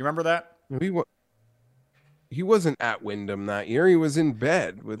remember that? He wasn't at Wyndham that year. He was in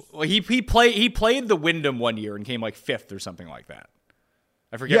bed with. Well, he played the Wyndham one year and came like fifth or something like that.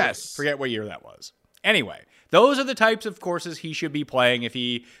 I forget. Yes. Forget what year that was. Anyway, those are the types of courses he should be playing. If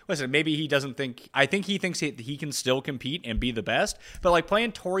he maybe he doesn't think. I think he thinks he can still compete and be the best. But like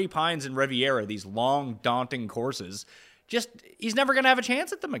playing Torrey Pines and Riviera, these long, daunting courses, he's never going to have a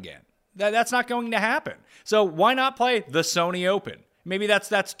chance at them again. That's not going to happen. So why not play the Sony Open? Maybe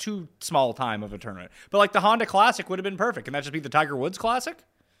that's too small time of a tournament. But like the Honda Classic would have been perfect. Can that just be the Tiger Woods Classic?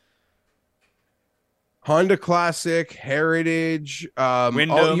 Honda Classic, Heritage,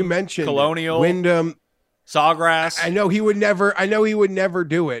 Wyndham, you mentioned Colonial, Wyndham, Sawgrass. I know he would never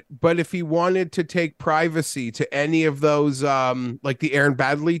do it, but if he wanted to take privacy to any of those, like the Aaron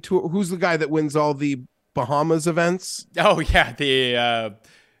Baddeley tour, who's the guy that wins all the Bahamas events? Oh yeah, the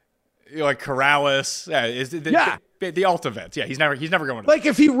like Corrales. The alt events. Yeah, he's never going to. Like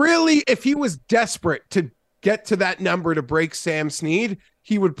if he was desperate to get to that number to break Sam Snead,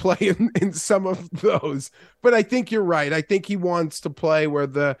 he would play in some of those. But I think you're right. I think he wants to play where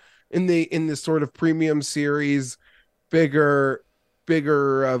in the sort of premium series, bigger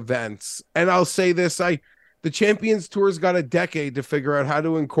events. And I'll say this, the Champions Tour's got a decade to figure out how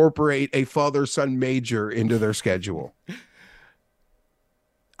to incorporate a father-son major into their schedule.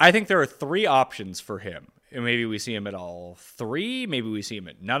 I think there are three options for him. And maybe we see him at all three. Maybe we see him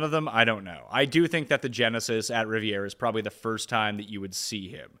at none of them. I don't know. I do think that the Genesis at Riviera is probably the first time that you would see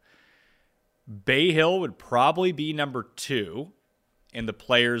him. Bay Hill would probably be number 2, and the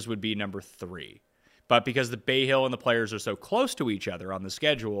Players would be number 3. But because the Bay Hill and the Players are so close to each other on the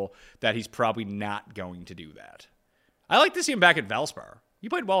schedule, that he's probably not going to do that. I like to see him back at Valspar. You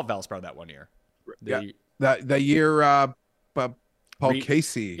played well at Valspar that one year. The year Paul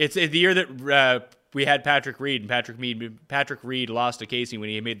Casey. It's the year that we had Patrick Reed, and Patrick Reed lost to Casey when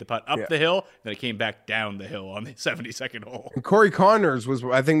he made the putt up the hill, then it came back down the hill on the 72nd hole. And Corey Connors was,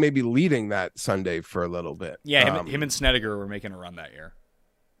 I think, maybe leading that Sunday for a little bit. Yeah, him and Snedeker were making a run that year.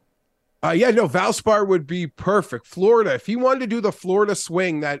 Valspar would be perfect. Florida, if he wanted to do the Florida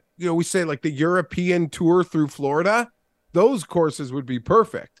swing that, we say like the European tour through Florida, those courses would be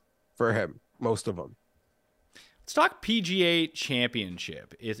perfect for him, most of them. Let's talk PGA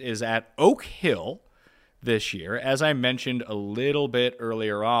Championship. It is at Oak Hill this year. As I mentioned a little bit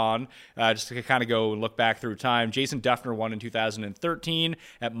earlier on, just to kind of go and look back through time, Jason Duffner won in 2013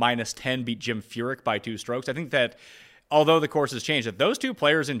 at -10, beat Jim Furyk by 2 strokes. I think that although the course has changed, that those two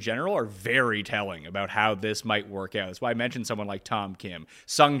players in general are very telling about how this might work out. That's why I mentioned someone like Tom Kim.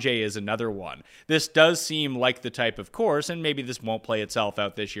 Sung Jae is another one. This does seem like the type of course, and maybe this won't play itself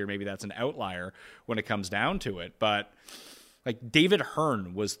out this year. Maybe that's an outlier when it comes down to it. But like David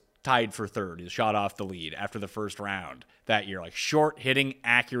Hearn was tied for 3rd. He shot off the lead after the first round that year. Like short hitting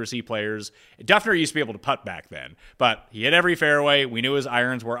accuracy players. Duffner used to be able to putt back then, but he hit every fairway. We knew his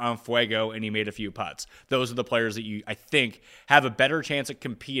irons were on fuego, and he made a few putts. Those are the players that I think, have a better chance at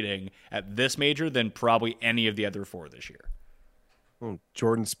competing at this major than probably any of the other 4 this year. Well,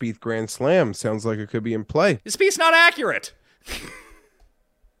 Jordan Spieth Grand Slam sounds like it could be in play. Spieth's not accurate.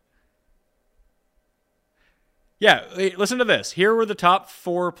 Yeah, listen to this. Here were the top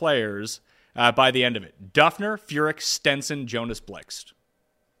 4 players by the end of it. Duffner, Furyk, Stenson, Jonas Blixt.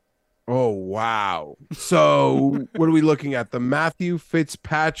 Oh, wow. So what are we looking at? The Matthew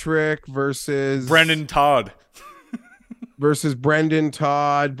Fitzpatrick versus... Brendan Todd. versus Brendan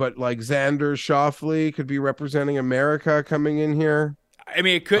Todd, but like Xander Schauffele could be representing America coming in here. I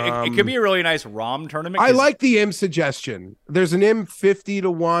mean, it could be a really nice ROM tournament. I like the IM suggestion. There's an IM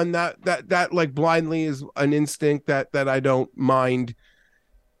 50-1. That like blindly is an instinct that I don't mind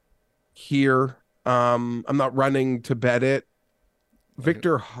here. I'm not running to bet it.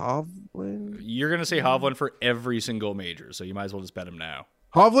 Victor Hovland. You're going to say Hovland for every single major, so you might as well just bet him now.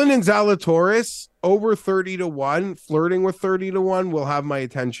 Hovland and Zalatoris over 30-1, flirting with 30-1 will have my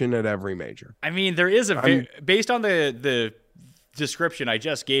attention at every major. I mean, there is based on the description I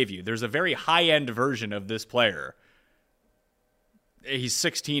just gave you, there's a very high-end version of this player. He's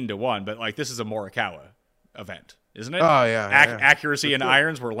 16-1, but like this is a Morikawa event, isn't it? Oh yeah, accuracy and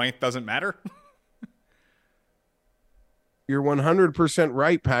irons where length doesn't matter. You're 100%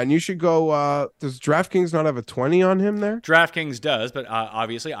 right, Pat. And you should go. Does DraftKings not have a 20 on him there? DraftKings does, but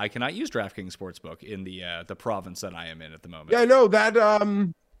obviously I cannot use DraftKings Sportsbook in the province that I am in at the moment. Yeah, no, that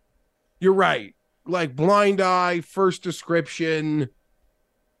you're right. Like blind eye, first description,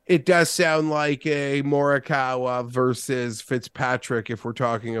 it does sound like a Morikawa versus Fitzpatrick if we're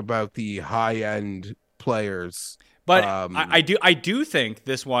talking about the high end players. But I do think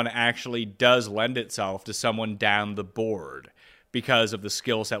this one actually does lend itself to someone down the board because of the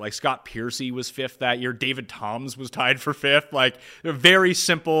skill set. Like Scott Piercy was fifth that year. David Toms was tied for fifth. Like a very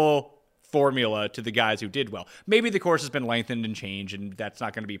simple formula to the guys who did well. Maybe the course has been lengthened and changed, and that's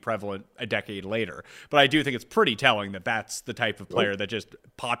not going to be prevalent a decade later. But I do think it's pretty telling that that's the type of player that just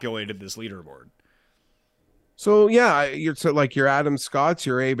populated this leaderboard. So yeah, you're like your Adam Scotts,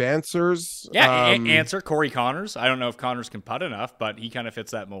 your Abe Answers. Yeah, answer Corey Connors. I don't know if Connors can putt enough, but he kind of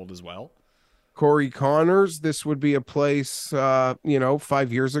fits that mold as well. Corey Connors, this would be a place, 5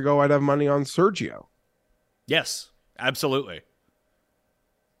 years ago, I'd have money on Sergio. Yes, absolutely.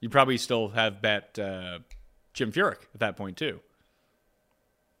 You probably still have bet Jim Furyk at that point too.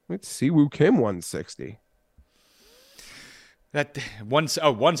 Let's see, Woo Kim 160. That once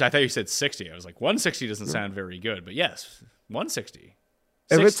I thought you said 60. I was like 160 doesn't sound very good, but yes, 160.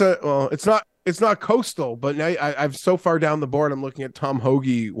 If it's not coastal, but now I've so far down the board. I'm looking at Tom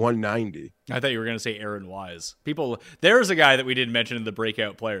Hoagie 190. I thought you were going to say Aaron Wise. There's a guy that we didn't mention in the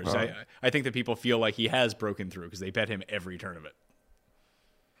breakout players. I think that people feel like he has broken through because they bet him every tournament.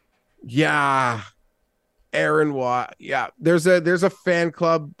 Yeah, Aaron Wise. Yeah, there's a fan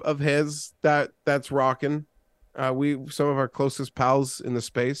club of his that's rocking. Some of our closest pals in the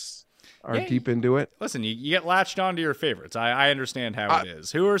space are deep into it. Listen, you get latched onto your favorites. I understand how it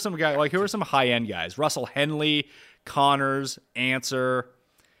is. Who are some guys? Like who are some high end guys? Russell Henley, Connors, Answer,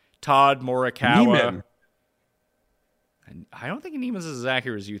 Todd Morikawa. Neiman. And I don't think Neiman's as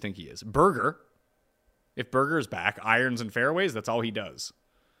accurate as you think he is. Berger. If Berger's back, irons and fairways, that's all he does.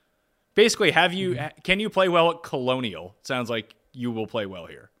 Basically, can you play well at Colonial? Sounds like you will play well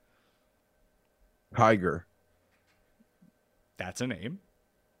here. Tiger. That's a name.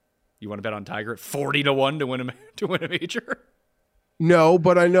 You want to bet on Tiger at 40-1 to win a major? No,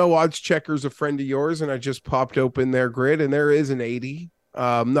 but I know Odds Checker's a friend of yours, and I just popped open their grid, and there is an 80.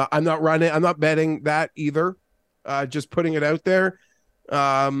 I'm not betting that either. Just putting it out there.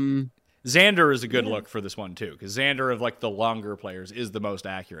 Xander is a good look for this one too, because Xander of like the longer players is the most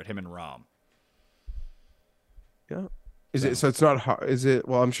accurate. Him and Rahm. Yeah. Is it? So it's not hard. Is it?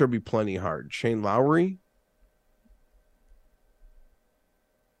 Well, I'm sure it'll be plenty hard. Shane Lowry.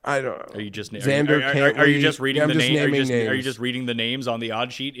 I don't know. Are you just Xander? Are you just reading the names? Are you just reading the names on the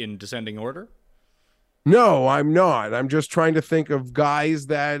odd sheet in descending order? No, I'm not. I'm just trying to think of guys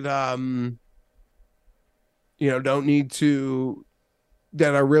that don't need to,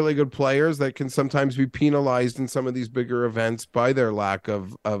 that are really good players that can sometimes be penalized in some of these bigger events by their lack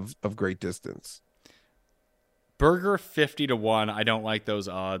of great distance. Berger 50-1. I don't like those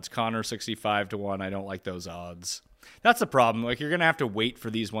odds. Connor 65-1. I don't like those odds. That's the problem. Like, you're going to have to wait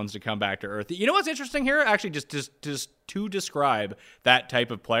for these ones to come back to earth. You know what's interesting here? Actually, just to describe that type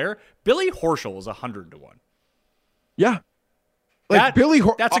of player, Billy Horschel is 100-1. Yeah. Like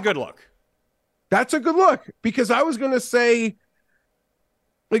that's a good look. That's a good look, because I was going to say,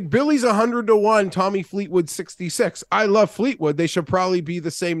 like, Billy's 100-1, Tommy Fleetwood 66. I love Fleetwood. They should probably be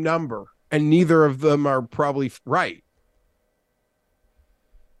the same number, and neither of them are probably right.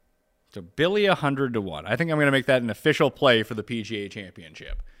 So Billy 100-1. I think I'm going to make that an official play for the PGA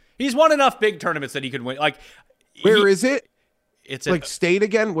Championship. He's won enough big tournaments that he could win. Like, where is it? It's like state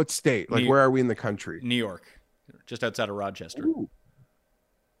again. What state? Like, where are we in the country? New York, just outside of Rochester. Ooh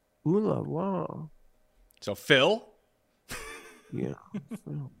la la. So Phil. Yeah.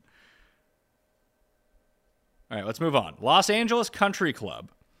 All right, let's move on. Los Angeles Country Club.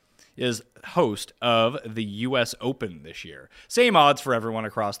 is host of the U.S. Open this year. Same odds for everyone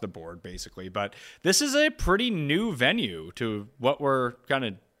across the board, basically. But this is a pretty new venue to what we're kind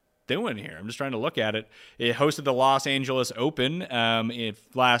of doing here. I'm just trying to look at it. It hosted the Los Angeles Open. It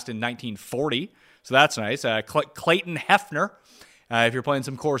last in 1940, so that's nice. Clayton Hefner, if you're playing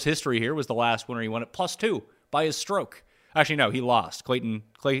some course history here, was the last winner. He won it +2 by his stroke. Actually, no, he lost. Clayton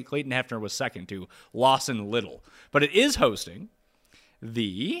Hefner was second to Lawson Little. But it is hosting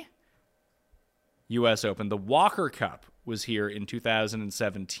the U.S. Open. The Walker Cup was here in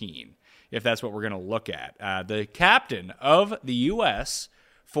 2017, if that's what we're going to look at. The captain of the U.S.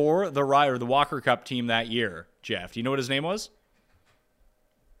 for the Walker Cup team that year, Jeff, do you know what his name was?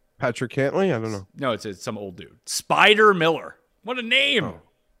 Patrick Cantley? I don't know. No, it's some old dude. Spider Miller. What a name. Oh.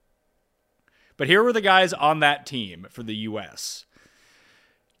 But here were the guys on that team for the U.S.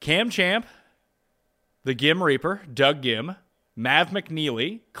 Cam Champ, the Gim Reaper, Doug Gim, Mav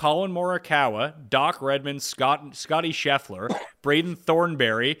McNeely, Colin Morikawa, Doc Redmond, Scotty Scheffler, Braden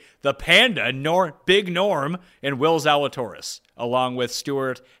Thornberry, the Panda, Big Norm, and Will Zalatoris, along with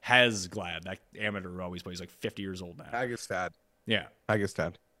Stuart Hasglad, that amateur who always plays like 50 years old now. Hagestad. Yeah.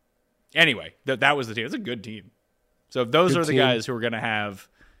 Hagestad. Anyway, that was the team. It's a good team. So those are the guys who are going to have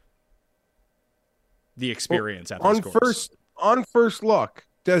the experience at this course. On first look,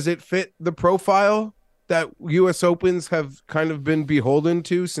 does it fit the profile that U.S. Opens have kind of been beholden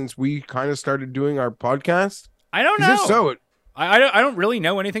to since we kind of started doing our podcast? I don't know. So I don't really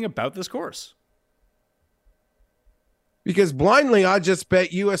know anything about this course. Because blindly, I just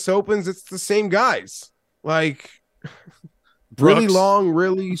bet U.S. Opens, it's the same guys. Like, really long,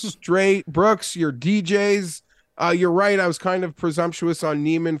 really straight. Brooks, your DJs. You're right. I was kind of presumptuous on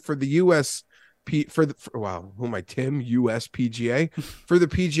Neiman for the U.S. Who am I? Tim, U.S. PGA for the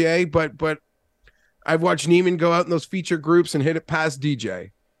PGA. But I've watched Neiman go out in those feature groups and hit it past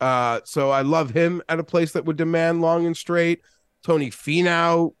DJ. So I love him at a place that would demand long and straight. Tony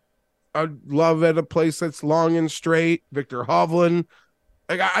Finau, I'd love at a place that's long and straight. Victor Hovland.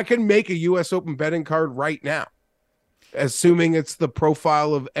 I can make a U.S. Open betting card right now, assuming it's the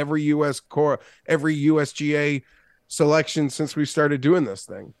profile of every every USGA selection since we started doing this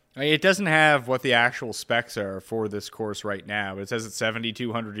thing. It doesn't have what the actual specs are for this course right now. It says it's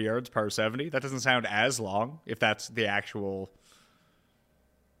 7,200 yards, par 70. That doesn't sound as long if that's the actual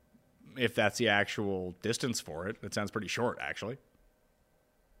distance for it. It sounds pretty short, actually.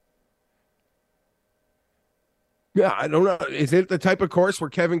 Yeah, I don't know. Is it the type of course where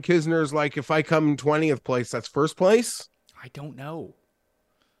Kevin Kisner is like, if I come 20th place, that's first place? I don't know.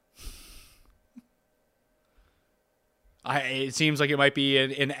 It seems like it might be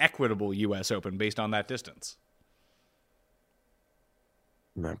an equitable U.S. Open based on that distance.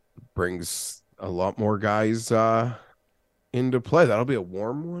 That brings a lot more guys into play. That'll be a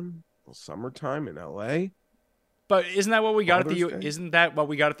warm one, summertime in L.A. But isn't that what we got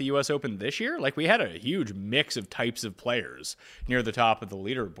at the U.S. Open this year? Like, we had a huge mix of types of players near the top of the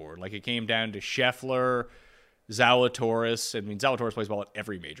leaderboard. Like, it came down to Scheffler, Zalatoris. I mean, Zalatoris plays well at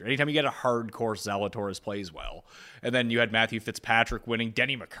every major. Anytime you get a hard course, Zalatoris plays well. And then you had Matthew Fitzpatrick winning.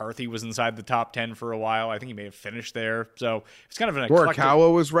 Denny McCarthy was inside the top 10 for a while. I think he may have finished there. So it's kind of an eclectic.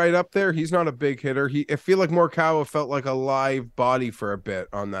 Morikawa was right up there. He's not a big hitter. I feel like Morikawa felt like a live body for a bit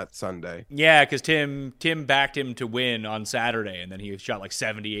on that Sunday. Yeah, because Tim backed him to win on Saturday, and then he shot like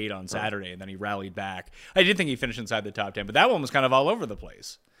 78 on Saturday, and then he rallied back. I did think he finished inside the top 10, but that one was kind of all over the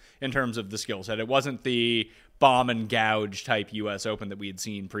place in terms of the skill set. It wasn't the bomb and gouge type U.S. Open that we had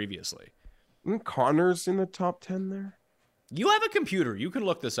seen previously. Isn't Connors in the top 10 there? You have a computer. You can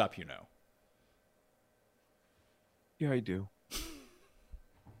look this up, you know. Yeah, I do.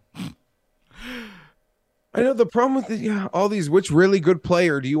 I know the problem with all these, which really good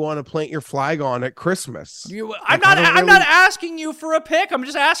player do you want to plant your flag on at Christmas? I'm not asking you for a pick. I'm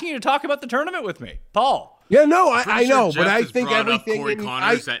just asking you to talk about the tournament with me. Paul. Yeah, no, I know, but I think everything Corey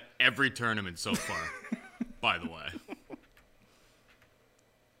Connors at every tournament so far. By the way,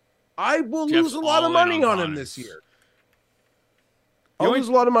 I will lose a lot of money on him this year. I'll lose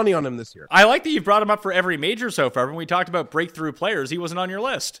a lot of money on him this year. I like that you've brought him up for every major so far. When we talked about breakthrough players, he wasn't on your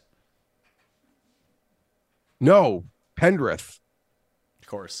list. No, Pendrith. Of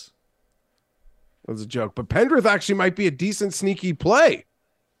course. That was a joke. But Pendrith actually might be a decent sneaky play.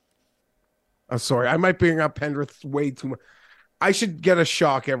 I'm sorry. I might bring up Pendrith way too much. I should get a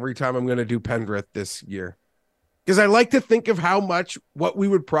shock every time I'm going to do Pendrith this year. Because I like to think of what we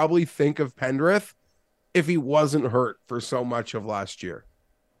would probably think of Pendrith if he wasn't hurt for so much of last year.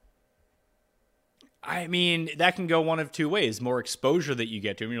 I mean, that can go one of two ways. More exposure that you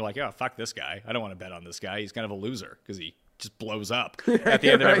get to him, you're like, oh, fuck this guy. I don't want to bet on this guy. He's kind of a loser because he just blows up at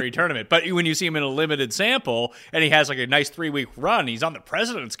the end of every tournament. But when you see him in a limited sample and he has like a nice 3-week run, he's on the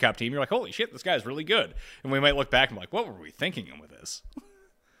President's Cup team, you're like, holy shit, this guy's really good. And we might look back and be like, what were we thinking with this?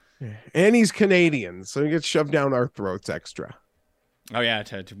 And he's Canadian, so he gets shoved down our throats extra. Oh, yeah.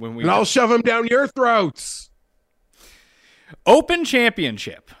 When we And I'll shove him down your throats. Open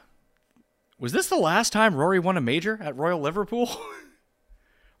Championship. Was this the last time Rory won a major at Royal Liverpool?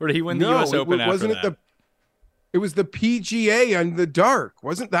 Or did he win the US Open after that? It was the PGA and the dark.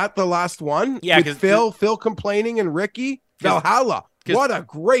 Wasn't that the last one? Yeah, with Phil complaining and Ricky Valhalla. What a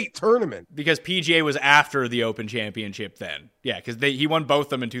great tournament. Because PGA was after the Open Championship then. Yeah, because he won both of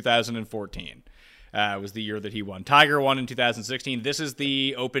them in 2014. Was the year that he won. Tiger won in 2016. This is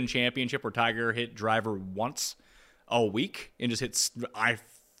the Open Championship where Tiger hit driver once a week and just hit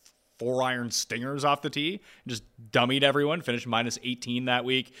 4-iron stingers off the tee, just dummied everyone, finished minus 18 that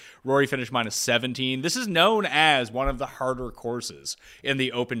week. Rory finished minus 17. This is known as one of the harder courses in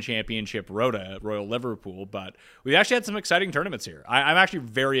the Open Championship Rota at Royal Liverpool, but we actually had some exciting tournaments here. I'm actually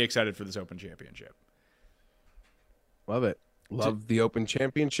very excited for this Open Championship. Love it. Love the Open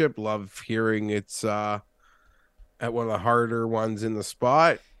Championship. Love hearing it's at one of the harder ones in the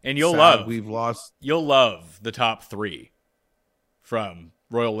spot. And you'll love the top 3 from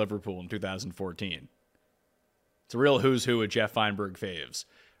Royal Liverpool in 2014. It's a real who's who of Jeff Feinberg faves.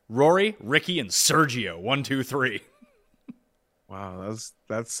 Rory, Ricky, and Sergio. 1, 2, 3. Wow,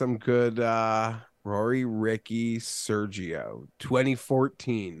 that's some good Rory, Ricky, Sergio.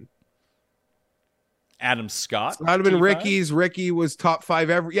 2014. Adam Scott. So that would have been Ricky's. Ricky was top 5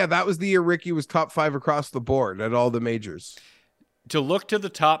 ever. Yeah, that was the year Ricky was top 5 across the board at all the majors. To look to the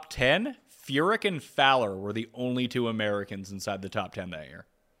top 10, Furyk and Fowler were the only 2 Americans inside the top 10 that year.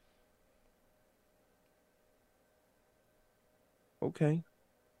 Okay.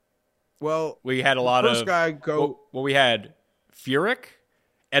 Well, we had a lot of... Well, we had Furyk,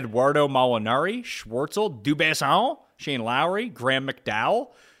 Eduardo Molinari, Schwartzel, Dubuisson, Shane Lowry, Graham McDowell.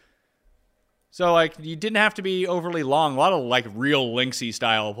 So, like, you didn't have to be overly long. A lot of, like, real Linksy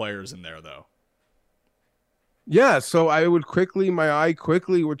style players in there, though. Yeah, so my eye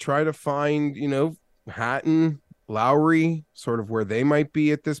quickly would try to find, Hatton, Lowry, sort of where they might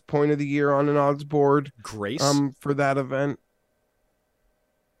be at this point of the year on an odds board. Grace? For that event.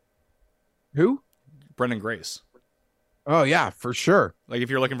 Who? Brendan Grace. Oh, yeah, for sure. Like, if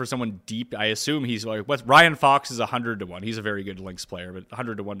you're looking for someone deep, I assume he's like, Ryan Fox is 100-1. He's a very good Lynx player, but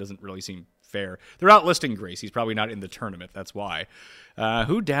 100-1 doesn't really seem fair. They're not listing Grace. He's probably not in the tournament. That's why.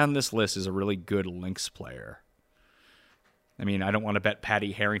 Who down this list is a really good Lynx player? I mean, I don't want to bet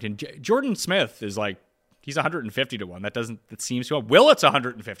Patty Harrington. Jordan Smith is like, he's 150-1. That seems to. Willett's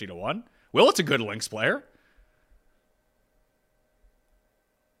 150-1. Willett's a good Lynx player.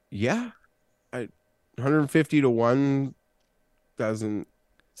 Yeah. 150-1 doesn't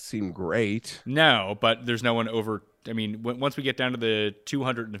seem great. No, but there's no one over. I mean, once we get down to the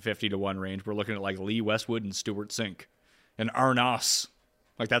 250-1 range, we're looking at like Lee Westwood and Stuart Sink and Arnaus.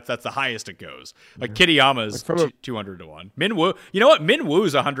 Like that's the highest it goes. Like Kitayama's 200-1. Minwoo, you know what?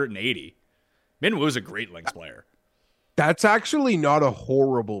 Minwoo's 180. Minwoo's a great Lynx player. That's actually not a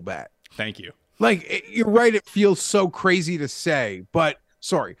horrible bet. Thank you. Like you're right. It feels so crazy to say, but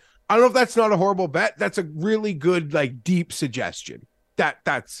sorry. I don't know if that's not a horrible bet. That's a really good, like, deep suggestion.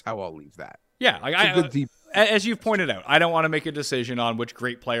 That's how I'll leave that. Yeah, as you've pointed out, I don't want to make a decision on which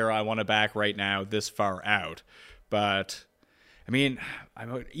great player I want to back right now this far out. But, I mean, I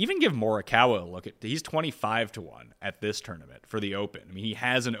would even give Morikawa a look. He's 25-1 at this tournament for the Open. I mean, he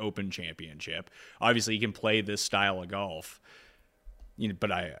has an Open Championship. Obviously, he can play this style of golf.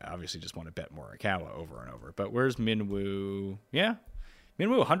 But I obviously just want to bet Morikawa over and over. But where's Minwoo? Yeah.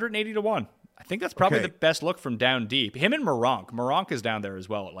 Minwoo, 180-1. I think that's probably the best look from down deep. Him and Moronk. Moronk is down there as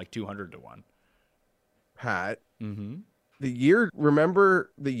well at like 200-1. Pat,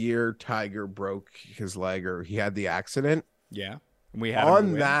 remember the year Tiger broke his leg or he had the accident? Yeah. And we had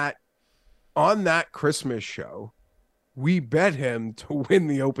on that Christmas show, we bet him to win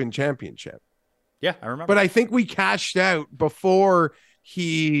the Open Championship. Yeah, I remember. But I think we cashed out before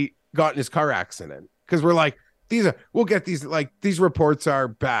he got in his car accident because we're like, we'll get these, like, these reports are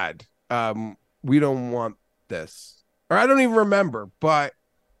bad. We don't want this. Or I don't even remember, but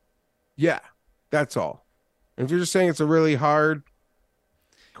yeah, that's all. And if you're just saying it's a really hard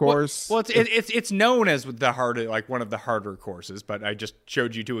course. Well, it's known as the harder, like one of the harder courses, but I just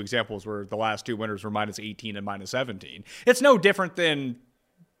showed you 2 examples where the last 2 winners were minus 18 and minus 17. It's no different than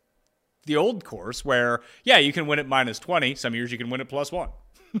the old course where, yeah, you can win it minus 20. Some years you can win it plus 1.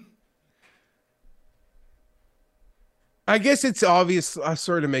 I guess it's obvious. I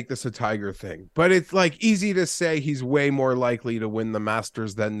sort of make this a Tiger thing, but it's like easy to say he's way more likely to win the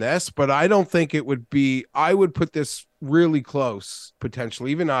Masters than this. But I don't think it would be. I would put this really close,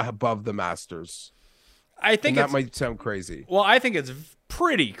 potentially even above the Masters. I think that might sound crazy. Well, I think it's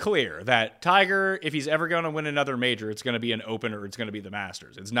pretty clear that Tiger, if he's ever going to win another major, it's going to be an Open or it's going to be the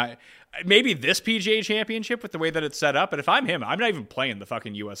Masters. It's not maybe this PGA Championship with the way that it's set up. But if I'm him, I'm not even playing the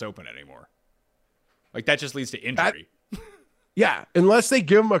fucking U.S. Open anymore. Like that just leads to injury. Yeah, unless they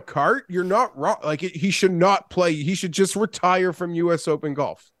give him a cart, you're not wrong. Like he should not play. He should just retire from U.S. Open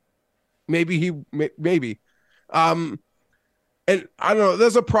golf. Maybe. And I don't know.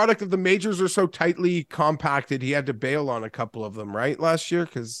 There's a product of the majors are so tightly compacted. He had to bail on a couple of them, right, last year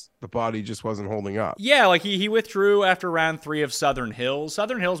because the body just wasn't holding up. Yeah, like he withdrew after round 3 of Southern Hills.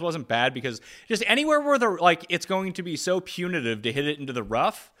 Southern Hills wasn't bad because just anywhere where it's going to be so punitive to hit it into the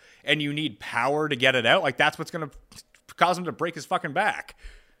rough, and you need power to get it out. Like that's what's going to cause him to break his fucking back.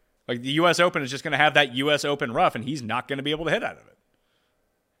 Like the U.S. Open is just going to have that U.S. Open rough, and he's not going to be able to hit out of it.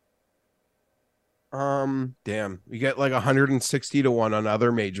 Damn, you get like 160 to 1 on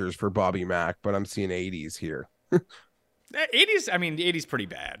other majors for Bobby Mack, but I'm seeing 80s here. 80s, I mean, 80s pretty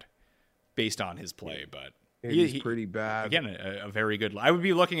bad based on his play, but he's pretty bad. Again, a very good. I would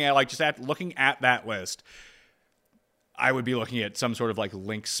be looking at looking at that list. I would be looking at some sort of like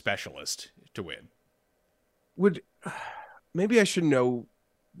links specialist to win. Maybe I should know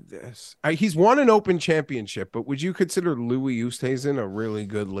this. He's won an Open championship, but would you consider Louis Oosthuizen a really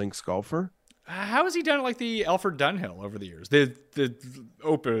good links golfer? How has he done like the Alfred Dunhill over the years? The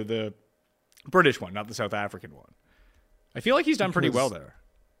Open, the British one, not the South African one. I feel like he's done pretty well there.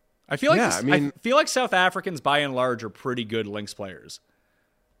 I feel like I feel like South Africans by and large are pretty good links players.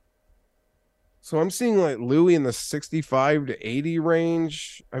 So I'm seeing like Louis in the 65 to 80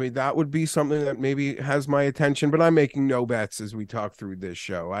 range. I mean, that would be something that maybe has my attention, but I'm making no bets as we talk through this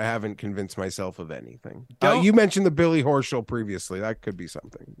show. I haven't convinced myself of anything. You mentioned the Billy Horschel previously. That could be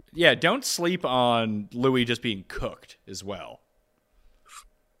something. Yeah, don't sleep on Louis just being cooked as well.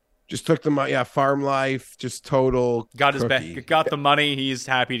 Just took the money. Yeah, farm life, just total. Got his back, got the money. He's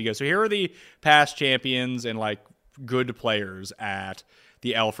happy to go. So here are the past champions and like good players at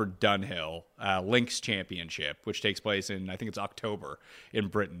the Alfred Dunhill Links Championship, which takes place in, I think it's October in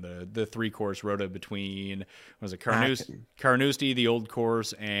Britain. The 3-course rota between, was it Carnoustie, the old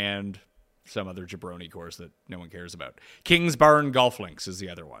course, and some other jabroni course that no one cares about. Kingsbarn Golf Links is the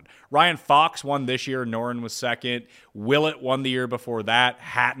other one. Ryan Fox won this year. Noren was second. Willett won the year before that.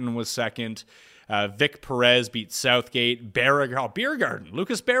 Hatton was second. Vic Perez beat Southgate. Biergarten.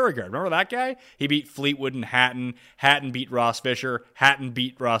 Lucas Beauregard. Remember that guy? He beat Fleetwood and Hatton. Hatton beat Ross Fisher. Hatton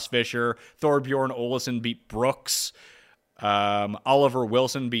beat Ross Fisher. Thorbjorn Olesen beat Brooks. Oliver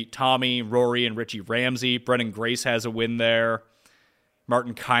Wilson beat Tommy, Rory, and Richie Ramsey. Brennan Grace has a win there.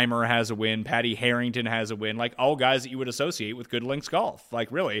 Martin Keimer has a win. Patty Harrington has a win. Like all guys that you would associate with good links golf. Like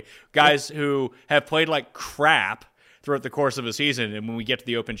really, guys who have played like crap throughout the course of a season, and when we get to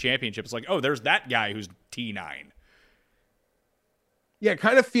the Open Championship, it's like, oh, there's that guy who's T9. Yeah, it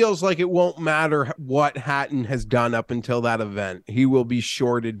kind of feels like it won't matter what Hatton has done up until that event. He will be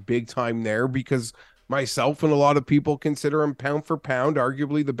shorted big time there because myself and a lot of people consider him pound for pound,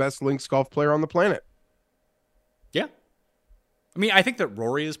 arguably the best links golf player on the planet. Yeah. I mean, I think that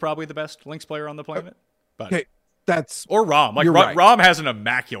Rory is probably the best links player on the planet. But okay, or Rahm. Like right. Rahm has an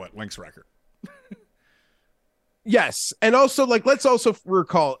immaculate links record. Yes. And also, like, let's also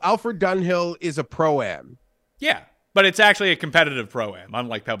recall Alfred Dunhill is a pro-am. Yeah. But it's actually a competitive pro-am,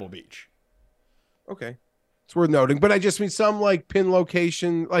 unlike Pebble Beach. Okay. It's worth noting. But I just mean some like pin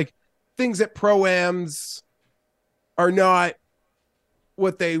location, like things that pro-ams are not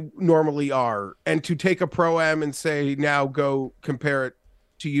what they normally are. And to take a pro-am and say, now go compare it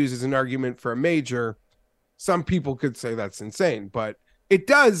to use as an argument for a major, some people could say that's insane. But it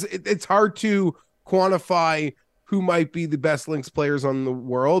does. It's hard to quantify who might be the best links players on the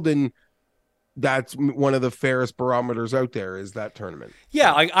world, and that's one of the fairest barometers out there is that tournament.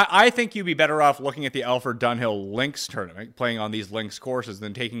 Yeah, I think you'd be better off looking at the Alfred Dunhill Links tournament, playing on these links courses,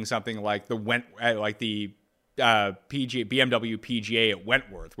 than taking something like the BMW PGA at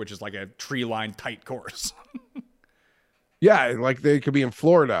Wentworth, which is like a tree-lined tight course. Yeah, like they could be in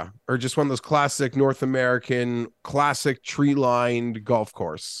Florida or just one of those classic North American classic tree-lined golf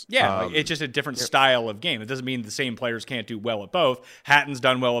course. Yeah, it's just a different style of game. It doesn't mean the same players can't do well at both. Hatton's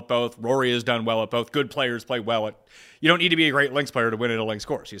done well at both. Rory has done well at both. Good players play well at, You don't need to be a great links player to win at a links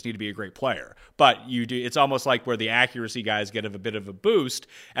course. You just need to be a great player. But you do. It's almost like where the accuracy guys get a bit of a boost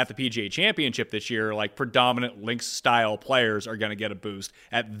at the PGA Championship this year. Like predominant links style players are going to get a boost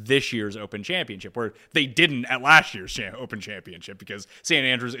at this year's Open Championship, where they didn't at last year's Open Championship because St.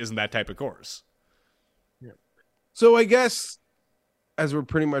 Andrews isn't that type of course. Yeah. So I guess as we're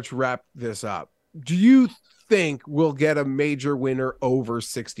pretty much wrapped this up, do you think we'll get a major winner over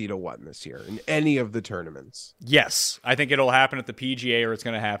 60-1 this year in any of the tournaments? Yes, I think it'll happen at the PGA or it's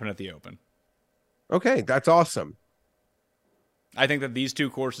going to happen at the Open. Okay, that's awesome. I think that these two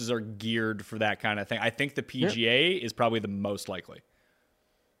courses are geared for that kind of thing. I think the PGA is probably the most likely.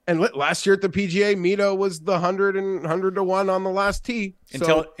 And last year at the PGA, Mito was the 100-1 on the last tee.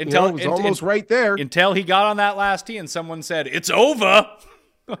 Until it was almost right there. Until he got on that last tee and someone said, "It's over."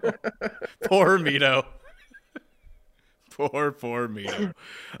 Poor Mito. Poor Mito.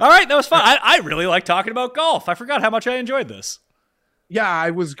 All right, that was fun. I really like talking about golf. I forgot how much I enjoyed this. Yeah,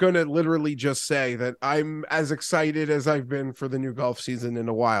 I was going to literally just say that I'm as excited as I've been for the new golf season in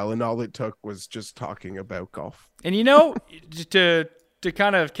a while, and all it took was just talking about golf. And to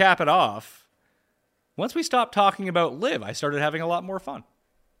kind of cap it off, once we stopped talking about LIV, I started having a lot more fun.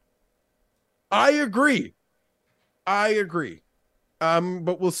 I agree.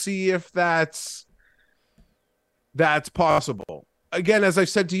 But we'll see if that's possible. Again, as I've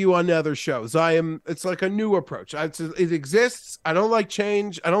said to you on the other shows, it's like a new approach. It exists. I don't like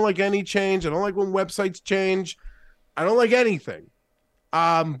change. I don't like any change. I don't like when websites change. I don't like anything.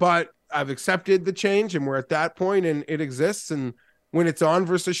 But I've accepted the change, and we're at that point, and it exists. And when it's on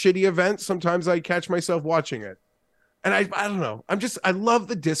versus a shitty event, sometimes I catch myself watching it. And I don't know. I love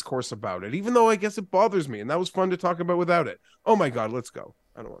the discourse about it, even though I guess it bothers me. And that was fun to talk about without it. Oh my God, let's go.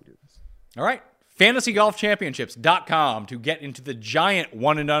 I don't want to do this. All right. FantasyGolfChampionships.com to get into the giant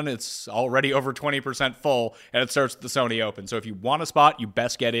one and done. It's already over 20% full, and it starts at the Sony Open. So if you want a spot, you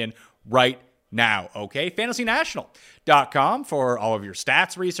best get in right now, okay? FantasyNational.com for all of your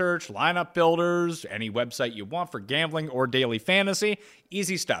stats research, lineup builders, any website you want for gambling or daily fantasy.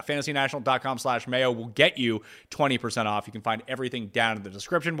 Easy stuff. FantasyNational.com/Mayo will get you 20% off. You can find everything down in the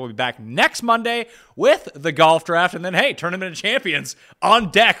description. We'll be back next Monday with the golf draft, and then, hey, Tournament of Champions on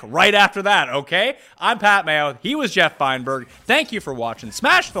deck right after that, okay? I'm Pat Mayo. He was Jeff Feinberg. Thank you for watching.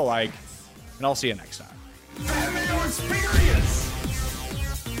 Smash the like, and I'll see you next time. Pat Mayo Experience!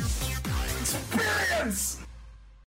 Experience!